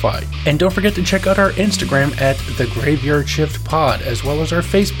Spotify. And don't forget to check out our Instagram at The Graveyard Shift Pod, as well as our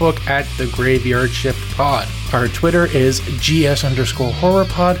Facebook at The Graveyard Shift Pod. Our Twitter is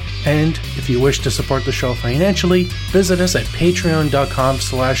GS_HorrorPod, and if you wish to support the show financially, visit us at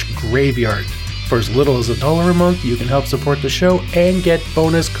patreon.com/graveyard. For as little as $1 a month, you can help support the show and get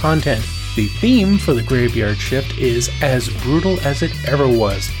bonus content. The theme for The Graveyard Shift is As Brutal As It Ever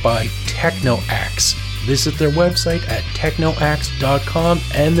Was by Technoaxe. Visit their website at technoaxe.com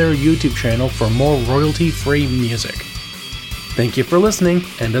and their YouTube channel for more royalty-free music. Thank you for listening,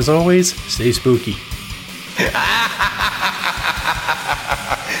 and as always, stay spooky.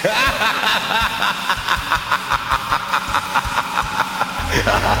 Ha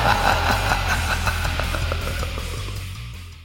ha ha!